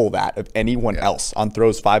like double that of anyone else on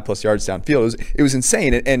throws 5+ yards downfield. It was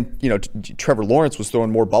insane. And Trevor Lawrence was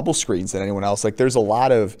throwing more bubble screens than anyone else. Like, there's a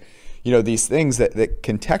lot of these things that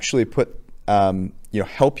contextually put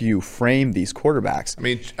help you frame these quarterbacks. I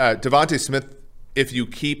mean, Devontae Smith, if you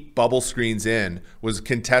keep bubble screens in, was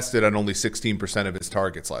contested on only 16% of his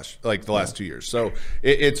targets the last 2 years. So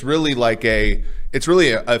it's really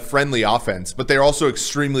a friendly offense, but they're also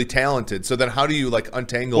extremely talented. So then how do you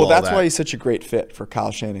untangle all that? Well, that's why he's such a great fit for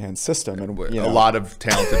Kyle Shanahan's system. And a lot of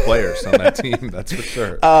talented players on that team, that's for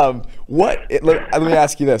sure. Let me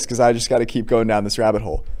ask you this, because I just got to keep going down this rabbit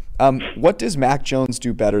hole. What does Mac Jones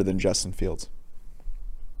do better than Justin Fields?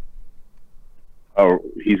 Oh,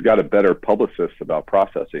 he's got a better publicist about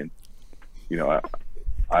processing.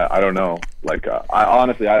 I don't know. I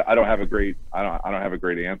honestly don't have a great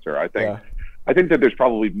answer. I think that there's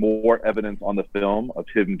probably more evidence on the film of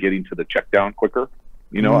him getting to the check down quicker.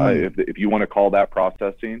 If you want to call that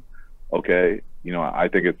processing, okay. I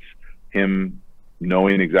think it's him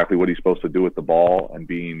knowing exactly what he's supposed to do with the ball and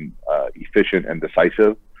being efficient and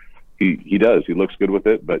decisive. He does. He looks good with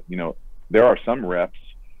it, but there are some reps.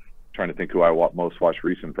 Trying to think who I most watched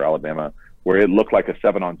recent for Alabama, where it looked like a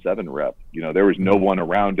 7-on-7 rep. There was no one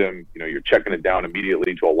around him. You're checking it down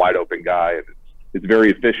immediately to a wide open guy, and it's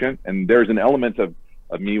very efficient. And there's an element of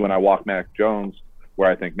me when I walk Mac Jones where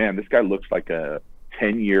I think, man, this guy looks like a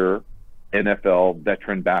 10-year NFL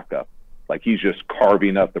veteran backup. Like, he's just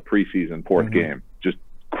carving up the preseason fourth game, just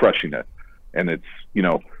crushing it. And it's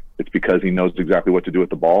because he knows exactly what to do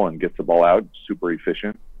with the ball and gets the ball out, super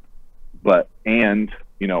efficient.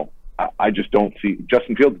 I just don't see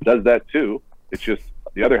Justin Fields does that too. It's just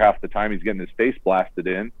the other half of the time he's getting his face blasted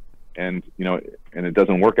in, and it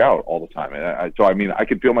doesn't work out all the time. I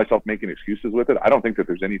can feel myself making excuses with it. I don't think that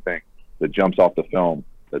there's anything that jumps off the film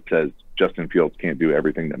that says Justin Fields can't do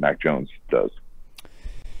everything that Mac Jones does.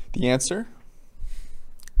 The answer: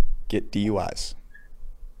 get DUIs.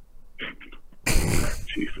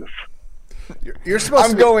 Jesus. You're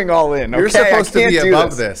supposed I'm going all in. Okay? You're supposed to be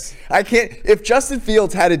above this. I can't. If Justin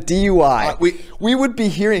Fields had a DUI, we would be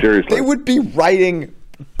hearing. Seriously. They would be writing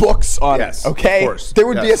books on it. Okay, of course. There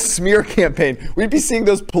would be a smear campaign. We'd be seeing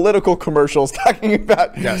those political commercials talking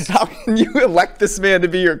about how can you elect this man to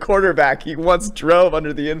be your quarterback? He once drove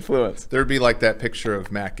under the influence. There'd be like that picture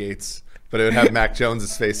of Matt Gaetz, but it would have Mac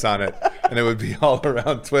Jones's face on it, and it would be all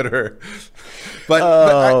around Twitter.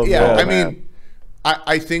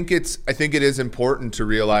 I think it is important to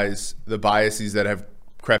realize the biases that have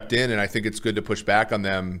crept in, and I think it's good to push back on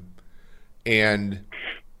them. And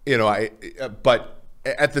but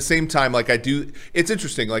at the same time, it's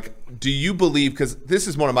interesting. Do you believe? Because this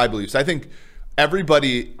is one of my beliefs. I think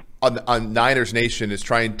everybody on Niners Nation is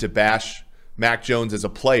trying to bash Mac Jones as a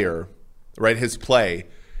player, right? His play,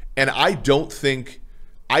 and I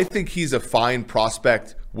think he's a fine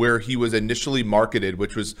prospect where he was initially marketed,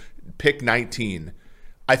 which was pick 19.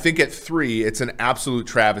 I think at 3, it's an absolute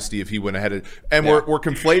travesty if he went ahead. And we're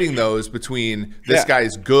conflating those between this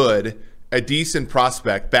guy's good a decent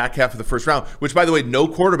prospect back half of the first round, which, by the way, no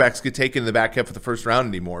quarterbacks get taken in the back half of the first round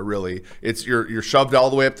anymore, really. It's you're shoved all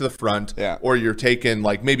the way up to the front, or you're taken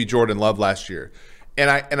like maybe Jordan Love last year. And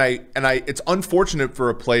I it's unfortunate for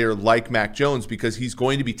a player like Mac Jones because he's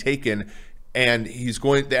going to be taken and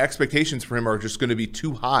the expectations for him are just going to be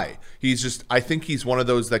too high. I think he's one of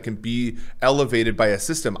those that can be elevated by a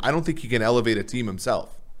system. I don't think he can elevate a team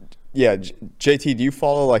himself. Yeah. JT, do you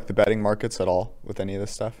follow like the betting markets at all with any of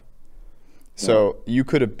this stuff? So you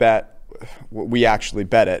could have bet, we actually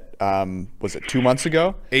bet it, was it 2 months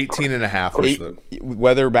ago? 18.5.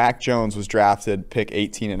 Whether Mac Jones was drafted pick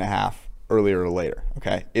 18.5 earlier or later.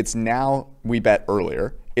 Okay. It's now, we bet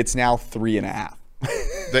earlier, it's now 3.5.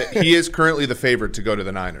 He is currently the favorite to go to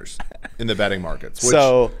the Niners in the betting markets. Which,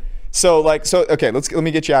 okay, let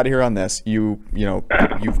me get you out of here on this. You've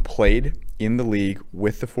played in the league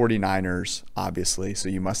with the 49ers, obviously, so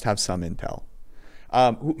you must have some intel.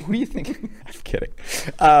 Who do you think? I'm kidding.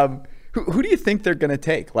 Who do you think they're going to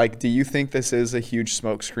take? Like, do you think this is a huge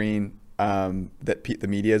smokescreen that the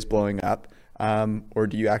media is blowing up, or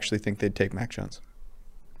do you actually think they'd take Mac Jones?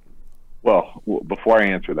 Well, before I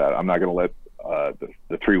answer that, I'm not going to let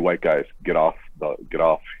the three white guys get off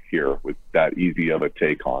here with that easy of a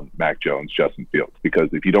take on Mac Jones, Justin Fields, because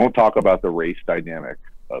if you don't talk about the race dynamic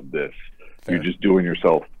of this, Fair. You're just doing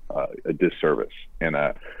yourself a disservice. And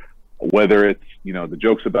whether it's the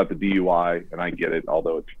jokes about the DUI, and I get it,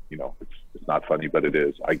 although it's not funny, but it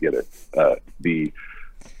is. I get it.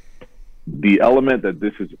 The element that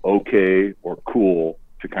this is okay or cool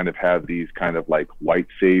to kind of have these kind of like white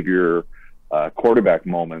savior quarterback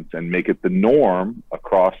moments and make it the norm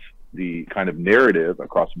across the kind of narrative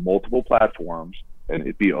across multiple platforms, and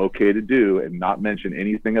it'd be okay to do and not mention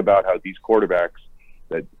anything about how these quarterbacks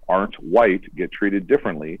that aren't white get treated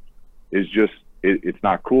differently is just, it's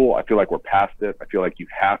not cool. I feel like we're past it. I feel like you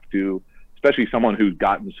have to, especially someone who's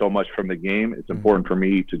gotten so much from the game, it's important for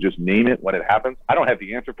me to just name it when it happens. I don't have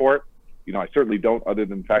the answer for it. I certainly don't, other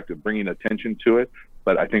than the fact of bringing attention to it.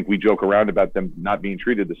 But I think we joke around about them not being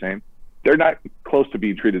treated the same. They're not close to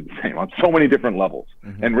being treated the same on so many different levels.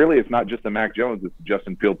 And really, it's not just the Mac Jones. It's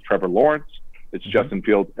Justin Fields, Trevor Lawrence. It's Justin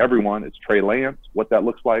Fields, everyone. It's Trey Lance, what that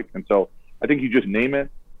looks like. And so I think you just name it,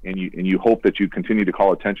 and you hope that you continue to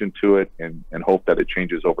call attention to it and hope that it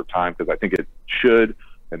changes over time, because I think it should.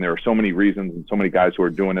 And there are so many reasons and so many guys who are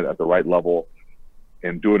doing it at the right level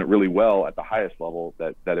and doing it really well at the highest level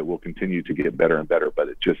that it will continue to get better and better. But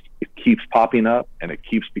it keeps popping up and it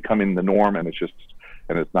keeps becoming the norm, and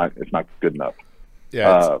it's not good enough.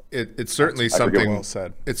 Yeah, it's certainly something. Well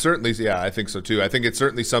said. It's certainly, I think so too. I think it's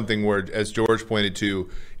certainly something where, as George pointed to,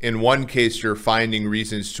 in one case you're finding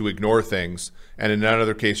reasons to ignore things, and in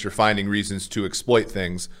another case you're finding reasons to exploit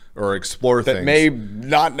things or explore things that may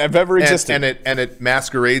not have ever existed. And it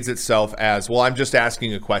masquerades itself as, well, I'm just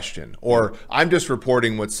asking a question, or I'm just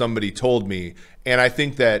reporting what somebody told me. And I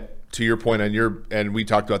think that, to your point and we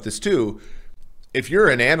talked about this too, if you're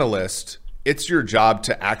an analyst, it's your job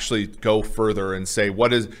to actually go further and say,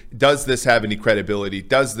 does this have any credibility?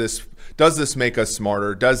 Does this make us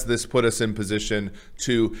smarter? Does this put us in position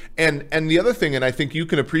to, and the other thing, and I think you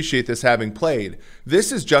can appreciate this having played,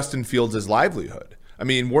 this is Justin Fields' livelihood. I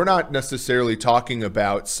mean, we're not necessarily talking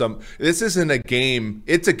about this isn't a game.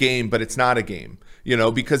 It's a game, but it's not a game,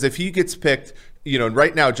 because if he gets picked,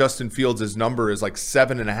 right now Justin Fields' number is like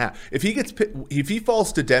 7.5. If he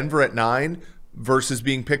falls to Denver at 9, versus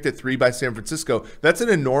being picked at 3 by San Francisco, that's an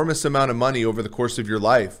enormous amount of money over the course of your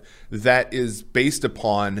life that is based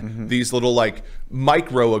upon these little like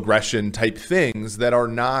microaggression type things that are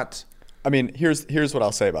not. I mean, here's what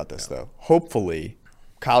I'll say about this though. Hopefully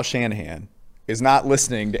Kyle Shanahan is not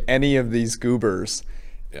listening to any of these goobers.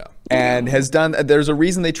 And there's a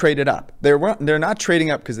reason they traded up. They're not trading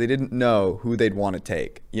up because they didn't know who they'd want to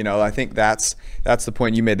take. I think that's the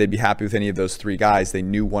point you made. They'd be happy with any of those 3 guys. They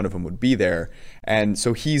knew one of them would be there. And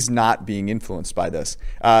so he's not being influenced by this.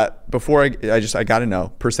 Before I got to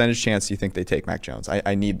know, percentage chance you think they take Mac Jones?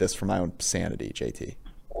 I need this for my own sanity, JT.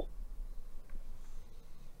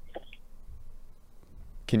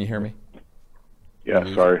 Can you hear me? Yeah,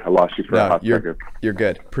 sorry, I lost you for a hot second. You're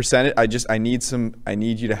good. Percentage. I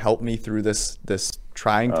need you to help me through this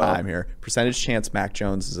trying time here. Percentage chance Mac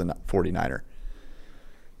Jones is a 49er.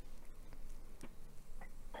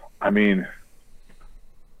 I mean,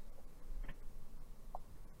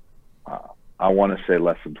 I want to say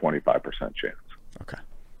less than 25% chance. Okay.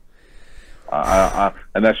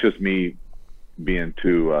 And that's just me being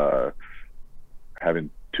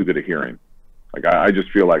having too good a hearing. Like I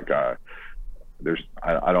just feel like.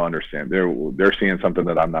 I don't understand. They're seeing something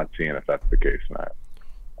that I'm not seeing. If that's the case,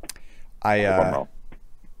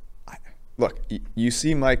 look, you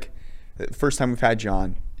seem like the first time we've had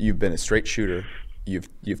John, you've been a straight shooter.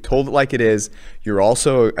 You've told it like it is. You're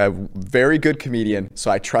also a very good comedian,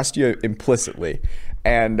 so I trust you implicitly.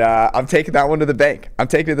 And I'm taking that one to the bank.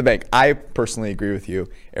 I personally agree with you.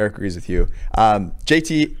 Eric agrees with you.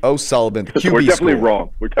 JT O'Sullivan, QB We're definitely school. wrong.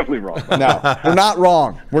 We're definitely wrong. No, we're not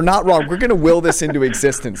wrong. We're going to will this into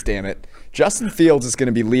existence, damn it. Justin Fields is going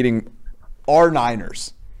to be leading our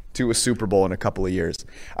Niners to a Super Bowl in a couple of years.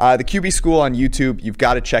 The QB School on YouTube, you've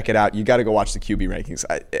got to check it out. You got to go watch the QB rankings.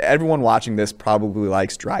 Everyone watching this probably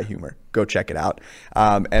likes dry humor. Go check it out.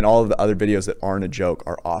 And all of the other videos that aren't a joke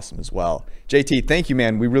are awesome as well. JT, thank you,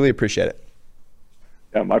 man. We really appreciate it.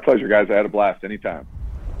 Yeah, my pleasure, guys. I had a blast. Anytime.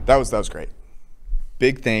 That was great.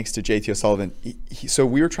 Big thanks to JT O'Sullivan. So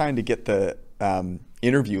we were trying to get the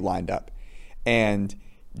interview lined up, and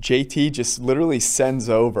JT just literally sends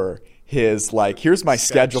over his here's my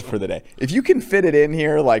schedule for the day. If you can fit it in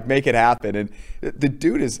here, make it happen. And the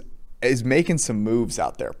dude is making some moves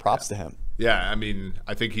out there. Props to him. Yeah, I mean,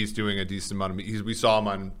 I think he's doing a decent amount of. We saw him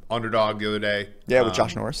on Underdog the other day. Yeah, with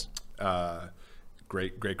Josh Norris.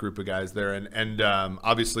 Great group of guys there, and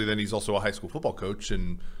obviously then he's also a high school football coach,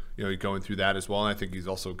 and going through that as well. And I think he's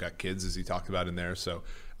also got kids, as he talked about in there. So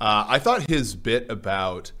I thought his bit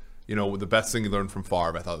about the best thing he learned from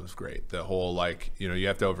Favre, I thought it was great. The whole you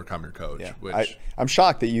have to overcome your coach. Yeah. Which I'm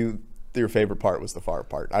shocked that your favorite part was the Favre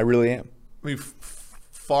part. I really am. I mean,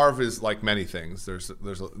 Favre is like many things. There's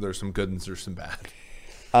some good and there's some bad.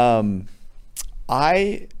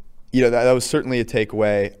 That was certainly a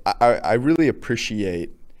takeaway. I really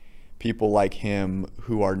appreciate people like him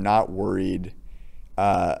who are not worried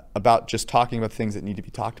about just talking about things that need to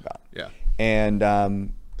be talked about. Yeah. And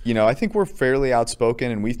I think we're fairly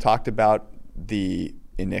outspoken, and we've talked about the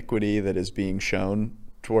iniquity that is being shown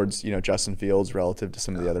towards Justin Fields relative to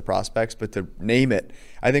some of the other prospects, but to name it,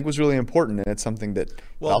 I think was really important, and it's something that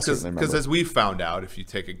I'll certainly remember. Because as we found out, if you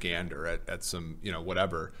take a gander at some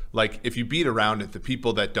whatever, if you beat around it, the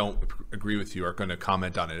people that don't agree with you are going to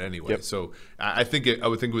comment on it anyway. Yep. So I would think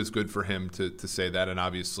it was good for him to say that, and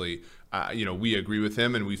obviously we agree with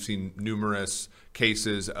him, and we've seen numerous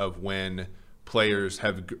cases of when players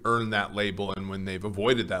have earned that label and when they've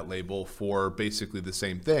avoided that label for basically the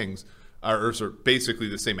same things. Or basically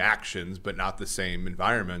the same actions, but not the same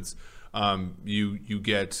environments. You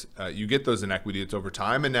get those inequities over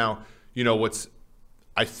time, and now what's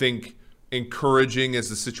I think encouraging as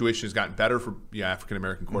the situation has gotten better for African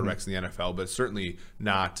American quarterbacks in the NFL, but certainly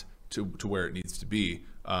not to where it needs to be.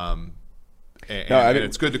 And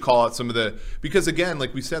it's good to call out some of because again,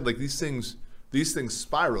 like we said, these things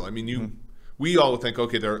spiral. I mean, we all think,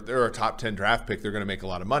 okay, they're a top 10 draft pick, they're going to make a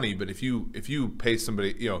lot of money. But if you pay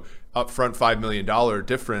somebody, upfront $5 million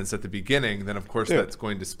difference at the beginning, then of course that's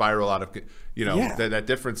going to spiral out of, that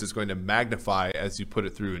difference is going to magnify as you put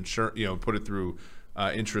it through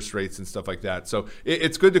interest rates and stuff like that. So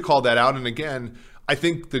it's good to call that out. And again, I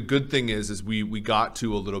think the good thing is we got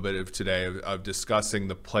to a little bit of today of discussing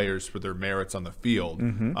the players for their merits on the field,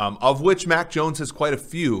 of which Mac Jones has quite a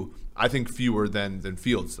few. I think fewer than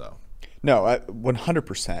Fields though. No,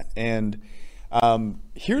 100%. And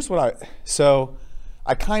here's what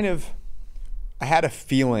I had a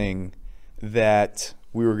feeling that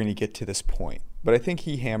we were going to get to this point, but I think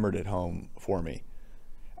he hammered it home for me.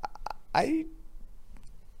 I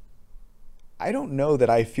don't know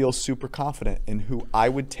that I feel super confident in who I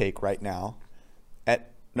would take right now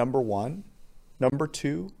at number 1, number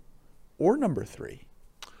 2, or number 3.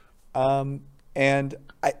 And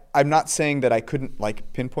I'm not saying that I couldn't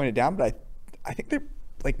pinpoint it down, but I think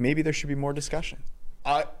maybe there should be more discussion.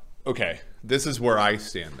 Okay, this is where I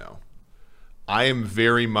stand though. I am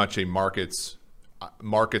very much a markets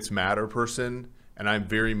matter person, and I'm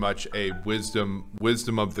very much a wisdom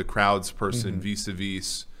of the crowds person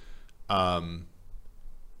vis-a-vis, and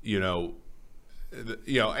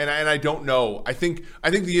I don't know. I think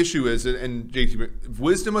the issue is, and JT,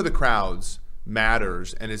 wisdom of the crowds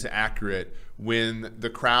matters and is accurate when the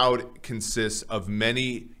crowd consists of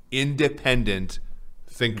many independent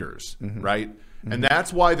thinkers, right? And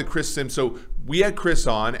that's why the Chris Sims. So we had Chris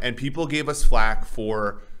on, and people gave us flack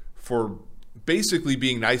for basically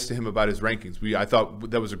being nice to him about his rankings. I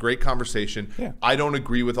thought that was a great conversation. Yeah. I don't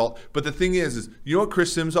agree with all, but the thing is you know what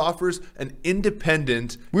Chris Sims offers? An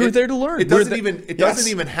independent. We were there to learn. It doesn't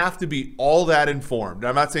even have to be all that informed.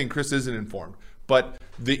 I'm not saying Chris isn't informed, but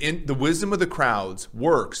the wisdom of the crowds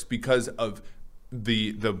works because of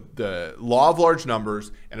the law of large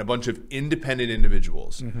numbers and a bunch of independent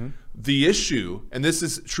individuals. The issue, and this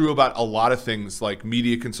is true about a lot of things like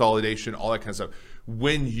media consolidation, all that kind of stuff.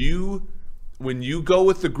 When you go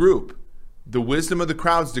with the group, the wisdom of the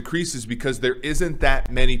crowds decreases because there isn't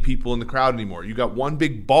that many people in the crowd anymore. You got one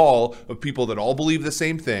big ball of people that all believe the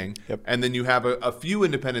same thing, and then you have a few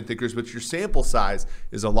independent thinkers, but your sample size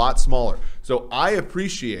is a lot smaller. So I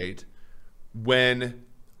appreciate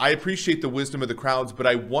the wisdom of the crowds, but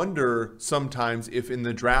I wonder sometimes if in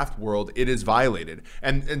the draft world it is violated.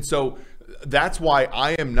 And so that's why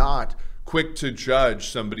I am not quick to judge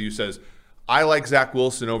somebody who says, I like Zach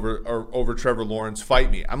Wilson over Trevor Lawrence,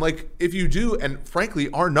 fight me. I'm like, if you do, and frankly,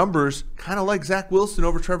 our numbers kind of like Zach Wilson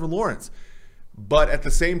over Trevor Lawrence. But at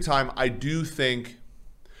the same time, I do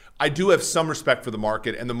have some respect for the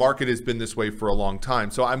market, and the market has been this way for a long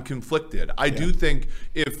time. So I'm conflicted. I do think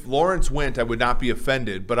if Lawrence went, I would not be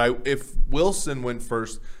offended. But if Wilson went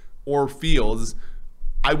first or Fields,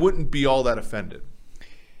 I wouldn't be all that offended.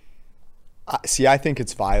 See, I think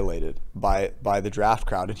it's violated by the draft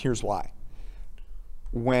crowd, and here's why.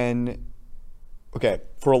 For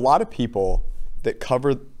a lot of people that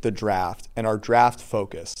cover the draft and are draft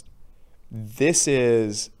focused, this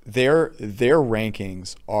is their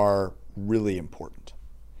rankings are really important.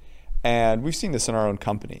 And we've seen this in our own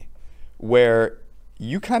company where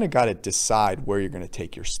you kind of got to decide where you're going to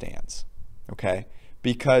take your stance, okay?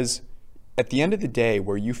 Because at the end of the day,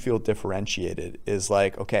 where you feel differentiated is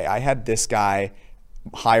like, okay, I had this guy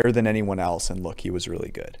higher than anyone else, and look, he was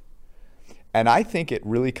really good. And I think it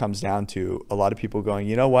really comes down to a lot of people going,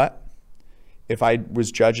 you know what? If I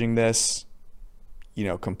was judging this,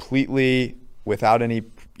 completely without any,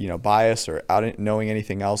 bias or out knowing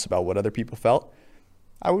anything else about what other people felt,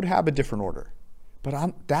 I would have a different order.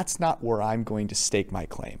 But that's not where I'm going to stake my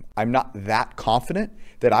claim. I'm not that confident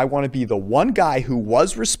that I want to be the one guy who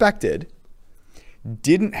was respected,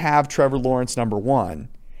 didn't have Trevor Lawrence number one,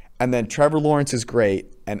 and then Trevor Lawrence is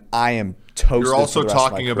great, and I am toasted. You're also for the rest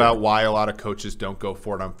talking of my career. about why a lot of coaches don't go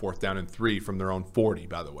for it on 4th down and 3 from their own 40,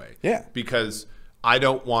 by the way. Yeah. Because I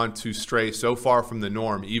don't want to stray so far from the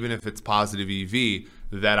norm, even if it's positive EV,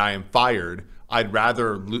 that I am fired. I'd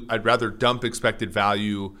rather dump expected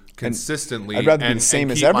value consistently. I'd rather be the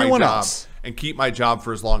same as everyone else. And keep my job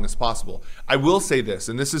for as long as possible. I will say this,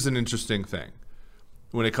 and this is an interesting thing,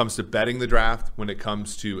 when it comes to betting the draft, when it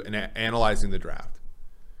comes to analyzing the draft.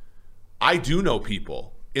 I do know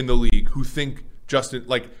people in the league who think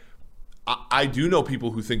I do know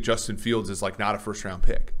people who think Justin Fields is like not a first-round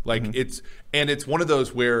pick. Like it's one of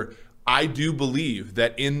those where I do believe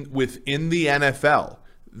that within the NFL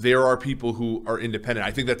there are people who are independent.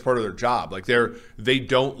 I think that's part of their job. Like they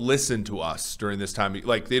don't listen to us during this time.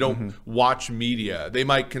 Like they don't watch media. They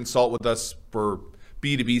might consult with us for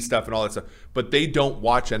B2B stuff and all that stuff, but they don't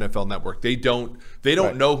watch NFL Network. They don't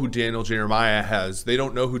right. know who Daniel Jeremiah has. They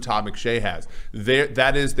don't know who Todd McShay has.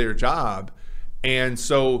 That is their job. And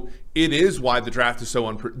so it is why the draft is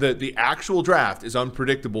so the actual draft is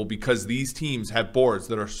unpredictable, because these teams have boards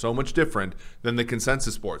that are so much different than the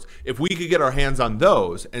consensus boards. If we could get our hands on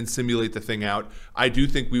those and simulate the thing out, I do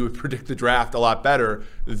think we would predict the draft a lot better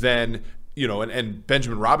than, and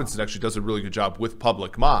Benjamin Robinson actually does a really good job with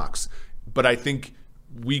public mocks. But I think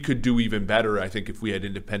we could do even better, I think, if we had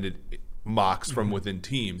independent mocks from within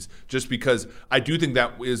teams, just because I do think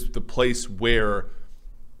that is the place where,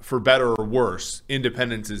 for better or worse,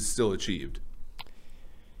 independence is still achieved.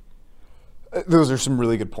 Those are some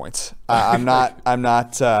really good points. I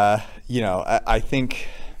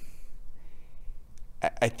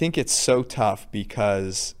think it's so tough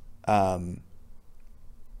because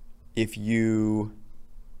you'll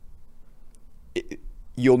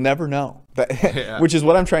never know. Which is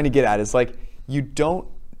what I'm trying to get at. Is like you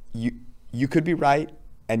could be right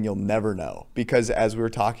and you'll never know, because as we were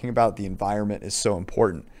talking about, the environment is so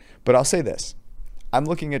important. But I'll say this. I'm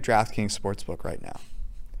looking at DraftKings Sportsbook right now.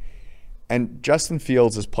 And Justin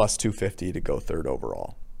Fields is plus 250 to go 3rd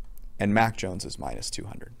overall. And Mac Jones is minus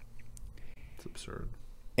 200. It's absurd.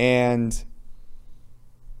 And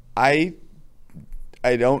I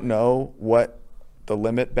don't know what the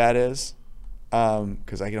limit bet is,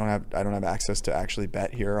 because I don't have access to actually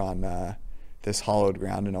bet here on this hollowed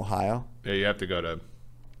ground in Ohio. Yeah, you have to go to.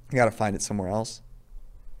 I got to find it somewhere else.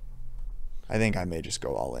 I think I may just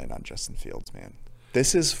go all in on Justin Fields, man.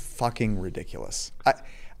 This is fucking ridiculous.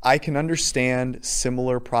 I can understand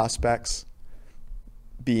similar prospects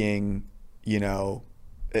being,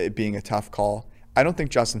 being a tough call. I don't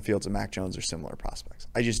think Justin Fields and Mac Jones are similar prospects.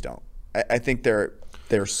 I just don't. I think they're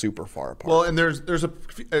super far apart. Well, and there's the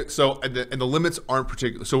limits aren't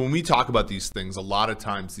particular. So when we talk about these things, a lot of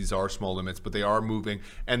times these are small limits, but they are moving,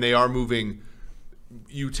 and they are moving.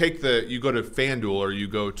 You go to FanDuel or you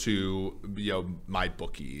go to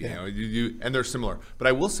MyBookie, and they're similar. But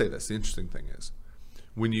I will say this: the interesting thing is,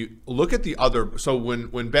 when you look at the other, so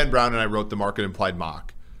when Ben Brown and I wrote the market implied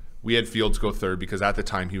mock, we had Fields go third because at the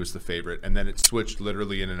time he was the favorite, and then it switched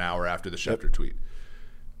literally in an hour after the Schefter tweet.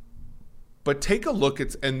 But take a look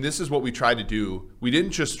at, and this is what we tried to do. We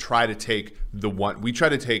didn't just try to take the one. We tried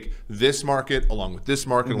to take this market along with this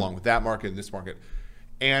market, along with that market, and this market.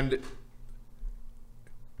 And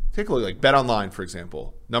take a look, like Bet Online, for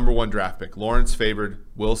example. Number 1 draft pick. Lawrence favored,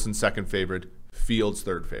 Wilson second favorite, Fields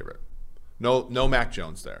third favorite. No Mac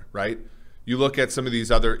Jones there, right? You look at some of these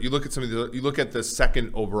other, you look at the second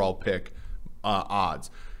overall pick odds.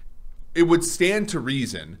 It would stand to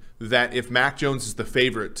reason that if Mac Jones is the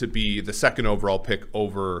favorite to be the second overall pick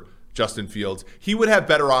over Justin Fields, he would have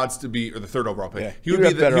better odds to be, or the third overall pick. Yeah, he would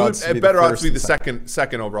have better odds to be the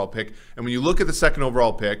second overall pick. And when you look at the second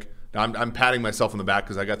overall pick, now I'm patting myself on the back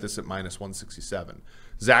because I got this at minus 167.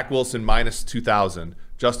 Zach Wilson minus 2,000.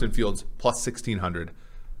 Justin Fields plus 1,600.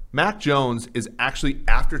 Mac Jones is actually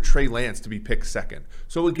after Trey Lance to be picked second.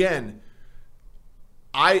 So again,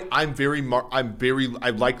 I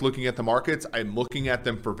like looking at the markets. I'm looking at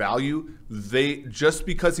them for value. Just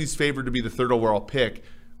because he's favored to be the third overall pick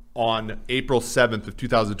on April 7th of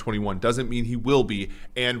 2021 doesn't mean he will be.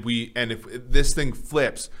 And if this thing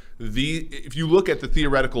flips, if you look at the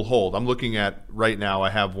theoretical hold, I'm looking at right now, I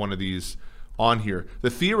have one of these on here. The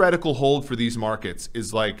theoretical hold for these markets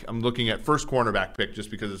is like, I'm looking at first cornerback pick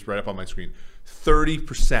just because it's right up on my screen,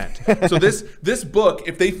 30%. So this book,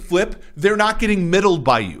 if they flip, they're not getting middled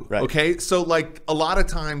by you. Right. Okay. So like a lot of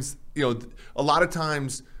times,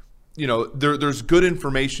 there's good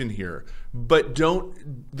information here, but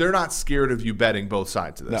they're not scared of you betting both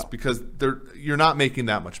sides of this because you're not making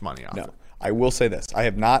that much money off it. I will say this. I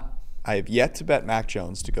have yet to bet Mac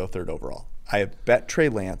Jones to go third overall. I have bet Trey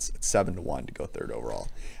Lance at 7-1 to go third overall.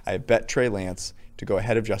 I have bet Trey Lance to go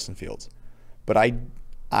ahead of Justin Fields. But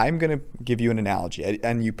I'm going to give you an analogy,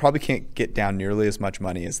 and you probably can't get down nearly as much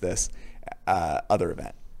money as this other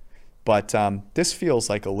event. But this feels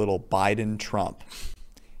like a little Biden-Trump.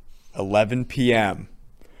 11 p.m.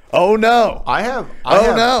 Oh, no.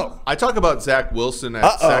 I talk about Zach Wilson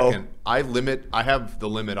at second. I have the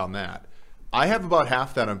limit on that. I have about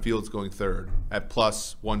half that on Fields going third at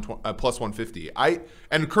plus 150.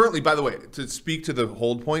 And currently, by the way, to speak to the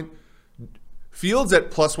hold point, Fields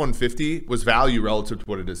at plus 150 was value relative to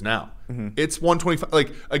what it is now. Mm-hmm. It's 125.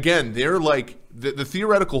 Like again, they're like the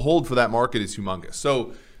theoretical hold for that market is humongous.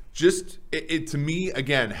 So just to me,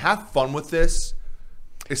 again, have fun with this.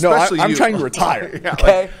 Especially I'm trying to retire. Yeah,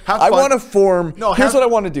 okay, I want to form. Here's what I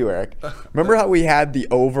want to do, Eric. Remember how we had the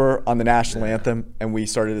over on the national anthem, and we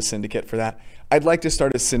started a syndicate for that? I'd like to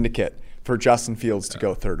start a syndicate for Justin Fields to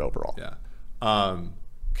go third overall. Yeah.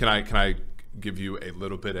 Can I give you a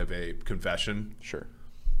little bit of a confession? Sure.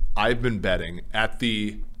 I've been betting at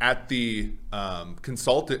the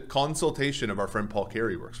consultation of our friend Paul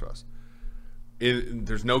Carey, who works for us.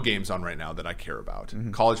 There's no games on right now that I care about. Mm-hmm.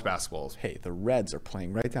 College basketball. Hey, the Reds are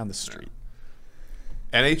playing right down the street.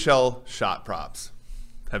 Yeah. NHL shot props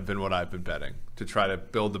have been what I've been betting to try to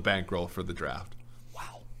build the bankroll for the draft.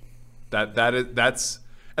 Wow. That's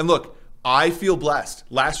and look, I feel blessed.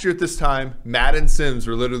 Last year at this time, Matt and Sims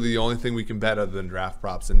were literally the only thing we can bet other than draft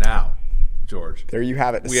props, and now, George, there you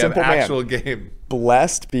have it. We have actual game.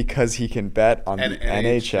 Blessed because he can bet on the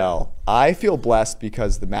NHL. I feel blessed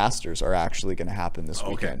because the Masters are actually going to happen this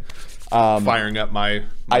weekend. Firing up my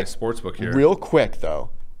sportsbook here. Real quick, though,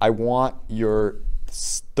 I want your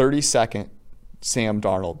 30-second Sam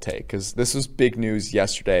Darnold take because this was big news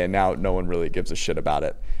yesterday, and now no one really gives a shit about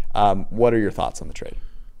it. What are your thoughts on the trade?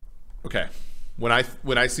 Okay. When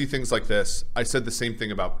I see things like this, I said the same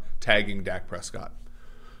thing about tagging Dak Prescott.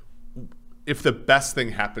 If the best thing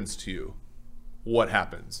happens to you, what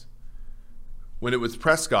happens? When it was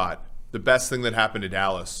Prescott, the best thing that happened to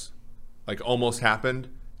Dallas, like almost happened,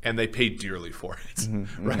 and they paid dearly for it,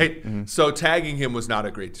 mm-hmm, right? Mm-hmm. So tagging him was not a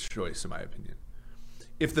great choice, in my opinion.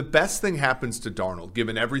 If the best thing happens to Darnold,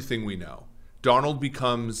 given everything we know, Darnold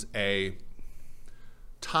becomes a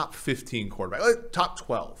top 15 quarterback, top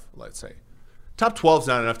 12, let's say. Top 12 is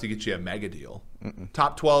not enough to get you a mega deal. Mm-mm.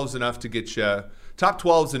 Top 12 is enough to get you. Top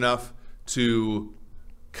 12 is enough to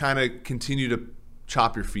kind of continue to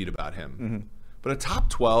chop your feet about him. Mm-hmm. But a top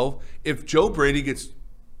 12, if Joe Brady gets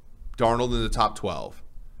Darnold in the top 12,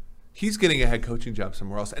 he's getting a head coaching job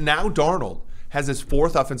somewhere else. And now Darnold has his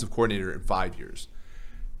fourth offensive coordinator in 5 years.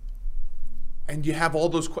 And you have all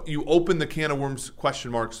those, you open the can of worms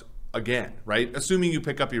question marks again, right? Assuming you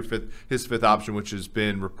pick up his fifth option, which has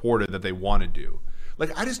been reported that they want to do.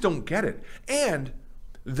 Like, I just don't get it. And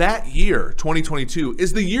that year, 2022,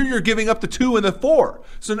 is the year you're giving up the 2 and the 4.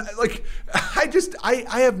 So, like,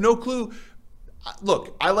 I have no clue.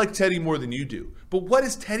 look, I like Teddy more than you do. But what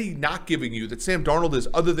is Teddy not giving you that Sam Darnold is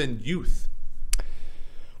other than youth?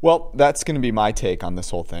 Well, that's going to be my take on this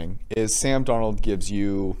whole thing, is Sam Darnold gives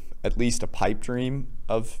you at least a pipe dream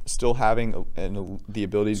of still having the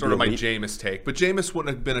ability to sort of be my elite. Jameis take. But Jameis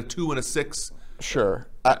wouldn't have been a 2 and a 6. Sure.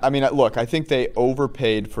 I mean, look, I think they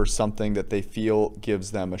overpaid for something that they feel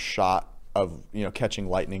gives them a shot of, catching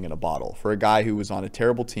lightning in a bottle. For a guy who was on a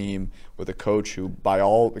terrible team with a coach who, by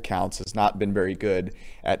all accounts, has not been very good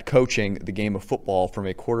at coaching the game of football from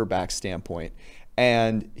a quarterback standpoint.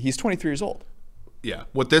 And he's 23 years old. Yeah.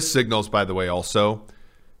 What this signals, by the way, also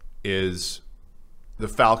is the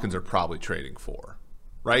Falcons are probably trading for,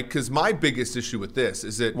 right? Because my biggest issue with this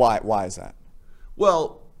is that Why is that?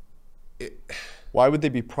 Well, why would they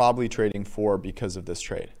be probably trading for because of this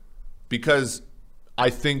trade? Because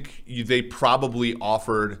I think they probably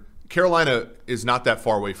offered – Carolina is not that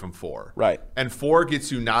far away from 4. Right. And 4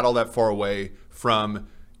 gets you not all that far away from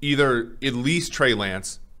either at least Trey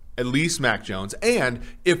Lance, at least Mac Jones, and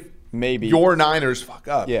if maybe your Niners fuck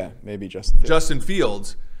up. Yeah, maybe Justin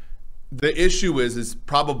Fields. The issue is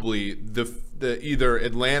probably the either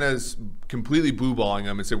Atlanta's completely blue-balling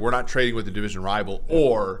them and say we're not trading with a division rival,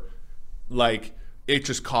 or like it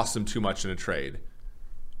just costs them too much in a trade.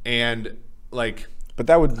 And like, but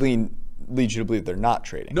that would lead you to believe they're not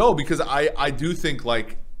trading. No, because I do think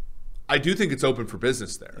it's open for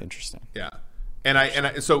business there. Interesting. Yeah.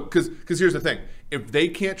 And so because here's the thing, if they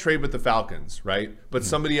can't trade with the Falcons, right, but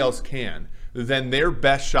somebody else can, then their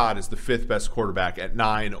best shot is the 5th best quarterback at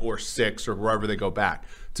 9 or 6 or wherever they go back.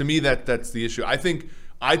 To me, that's the issue. I think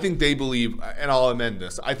they believe, and I'll amend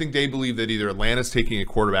this, I think they believe that either Atlanta's taking a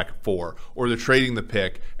quarterback at 4 or they're trading the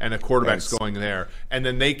pick and a quarterback's going there, and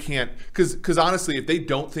then they can't, because honestly, if they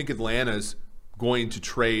don't think Atlanta's going to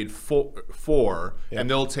trade for and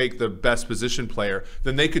they'll take the best position player,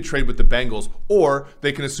 then they could trade with the Bengals, or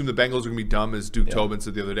they can assume the Bengals are going to be dumb, as Duke Tobin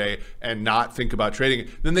said the other day, and not think about trading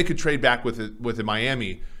it. Then they could trade back with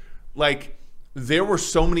Miami. Like, there were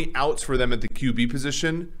so many outs for them at the QB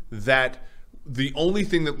position that the only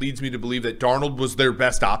thing that leads me to believe that Darnold was their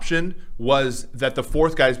best option was that the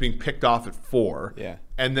 4th guy is being picked off at 4. Yeah.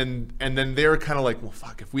 And then they're kind of like, well,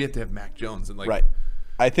 fuck, if we had to have Mac Jones and like, right.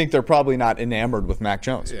 I think they're probably not enamored with Mac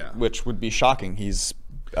Jones, which would be shocking. He's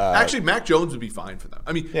actually, Mac Jones would be fine for them.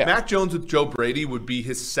 I mean, Yeah. Mac Jones with Joe Brady would be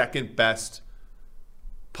his second best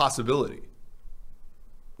possibility.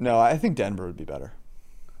 No, I think Denver would be better.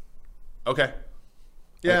 Okay.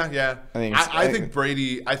 Yeah. I think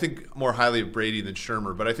Brady. I think more highly of Brady than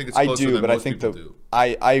Shermer, but I think it's I closer do, than but most I think people do.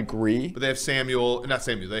 I agree. But they have not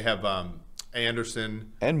Samuel. They have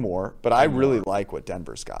Anderson and more. But I really like what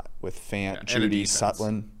Denver's got with Fant, Judy,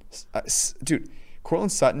 Sutton. Dude,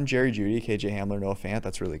 Cortland Sutton, Jerry Judy, KJ Hamler, Noah Fant.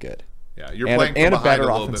 That's really good. Yeah, you're and playing and from a better behind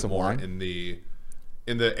a little bit offensive more line. in the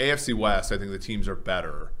AFC West. I think the teams are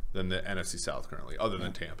better than the NFC South currently, other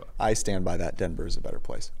than Tampa. I stand by that. Denver is a better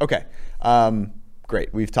place. Okay.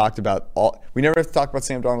 Great. We've talked about we never have to talk about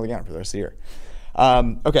Sam Darnold again for the rest of the year.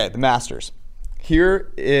 Okay, the Masters.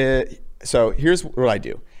 So here's what I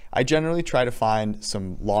do. I generally try to find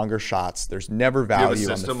some longer shots. There's never value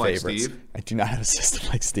on the favorites. Like Steve? I do not have a system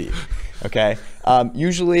like Steve. Okay.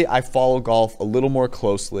 Usually I follow golf a little more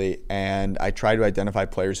closely, and I try to identify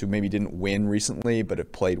players who maybe didn't win recently but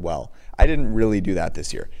have played well. I didn't really do that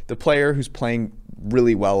this year. The player who's playing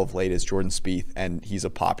really well of late is Jordan Spieth, and he's a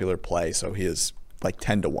popular play, so he is like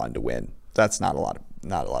 10-1 to win. That's not a lot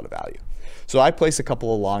of value. So I place a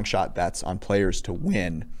couple of long shot bets on players to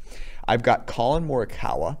win. I've got Colin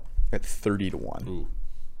Morikawa at 30-1.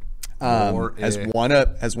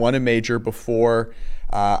 Has won a major before.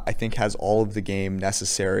 I think has all of the game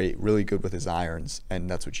necessary. Really good with his irons, and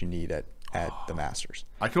that's what you need at the Masters.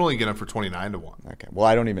 I can only get him for 29-1. Okay. Well,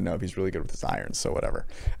 I don't even know if he's really good with his irons, so whatever.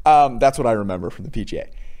 That's what I remember from the PGA.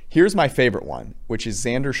 Here's my favorite one, which is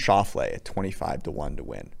Xander Schauffele at 25-1 to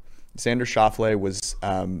win. Xander Schauffele was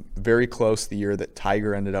very close the year that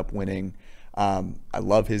Tiger ended up winning. I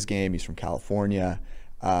love his game. He's from California.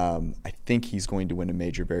 I think he's going to win a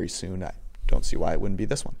major very soon. I don't see why it wouldn't be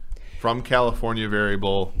this one. From California,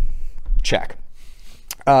 variable. Check.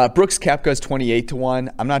 Brooks Koepka's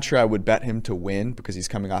 28-1. I'm not sure I would bet him to win because he's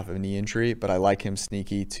coming off of a knee injury, but I like him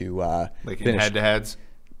sneaky to like finish. In head-to-heads?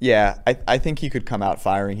 Yeah, I think he could come out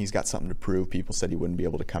firing. He's got something to prove. People said he wouldn't be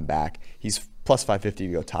able to come back. He's plus 550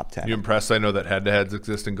 to go top 10. You impressed I know that head-to-heads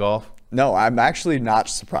exist in golf? No, I'm actually not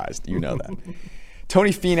surprised. You know that. Tony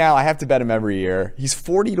Finau, I have to bet him every year. He's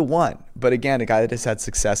 40-1, but again, a guy that has had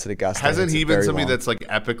success at Augusta. Hasn't he been somebody that's like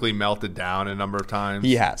epically melted down a number of times?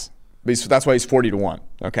 He has. But that's why he's 40-1.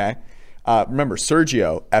 Okay. Remember,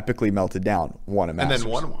 Sergio epically melted down, won a Masters, and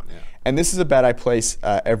then won one. Yeah. And this is a bet I place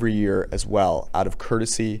every year as well, out of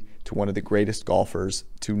courtesy to one of the greatest golfers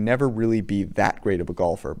to never really be that great of a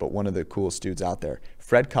golfer, but one of the coolest dudes out there,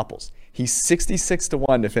 Fred Couples. He's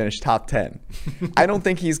 66-1 to finish top 10. I don't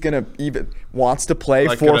think he's gonna even wants to play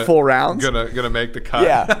like 4 full rounds. Gonna make the cut.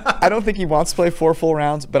 Yeah, I don't think he wants to play 4 full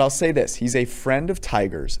rounds. But I'll say this: he's a friend of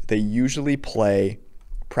Tiger's. They usually play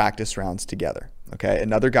practice rounds together. Okay,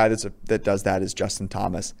 another guy that does that is Justin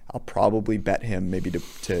Thomas. I'll probably bet him maybe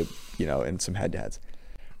to in some head-to-heads.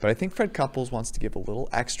 But I think Fred Couples wants to give a little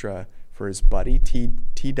extra for his buddy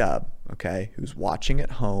T-Dub, okay, who's watching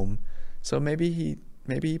at home. So maybe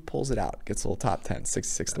he pulls it out, gets a little top 10,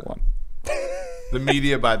 66-1. The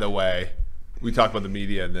media, by the way, we talked about the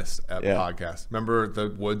media in this podcast. Remember the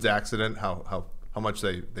Woods accident? How much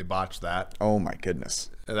they botched that? Oh my goodness,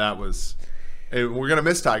 that was. We're gonna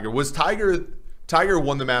miss Tiger. Was Tiger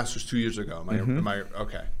won the Masters 2 years ago? Am I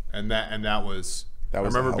okay? And that was. I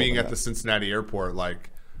remember being at the Cincinnati airport,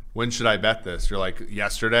 like, when should I bet this? You're like,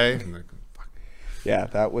 yesterday. I'm like, fuck. Yeah,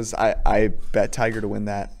 that was. I bet Tiger to win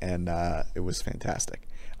that, and it was fantastic.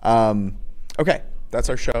 Okay, that's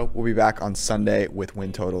our show. We'll be back on Sunday with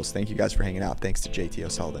win totals. Thank you guys for hanging out. Thanks to JT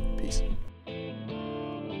O'Sullivan. Peace.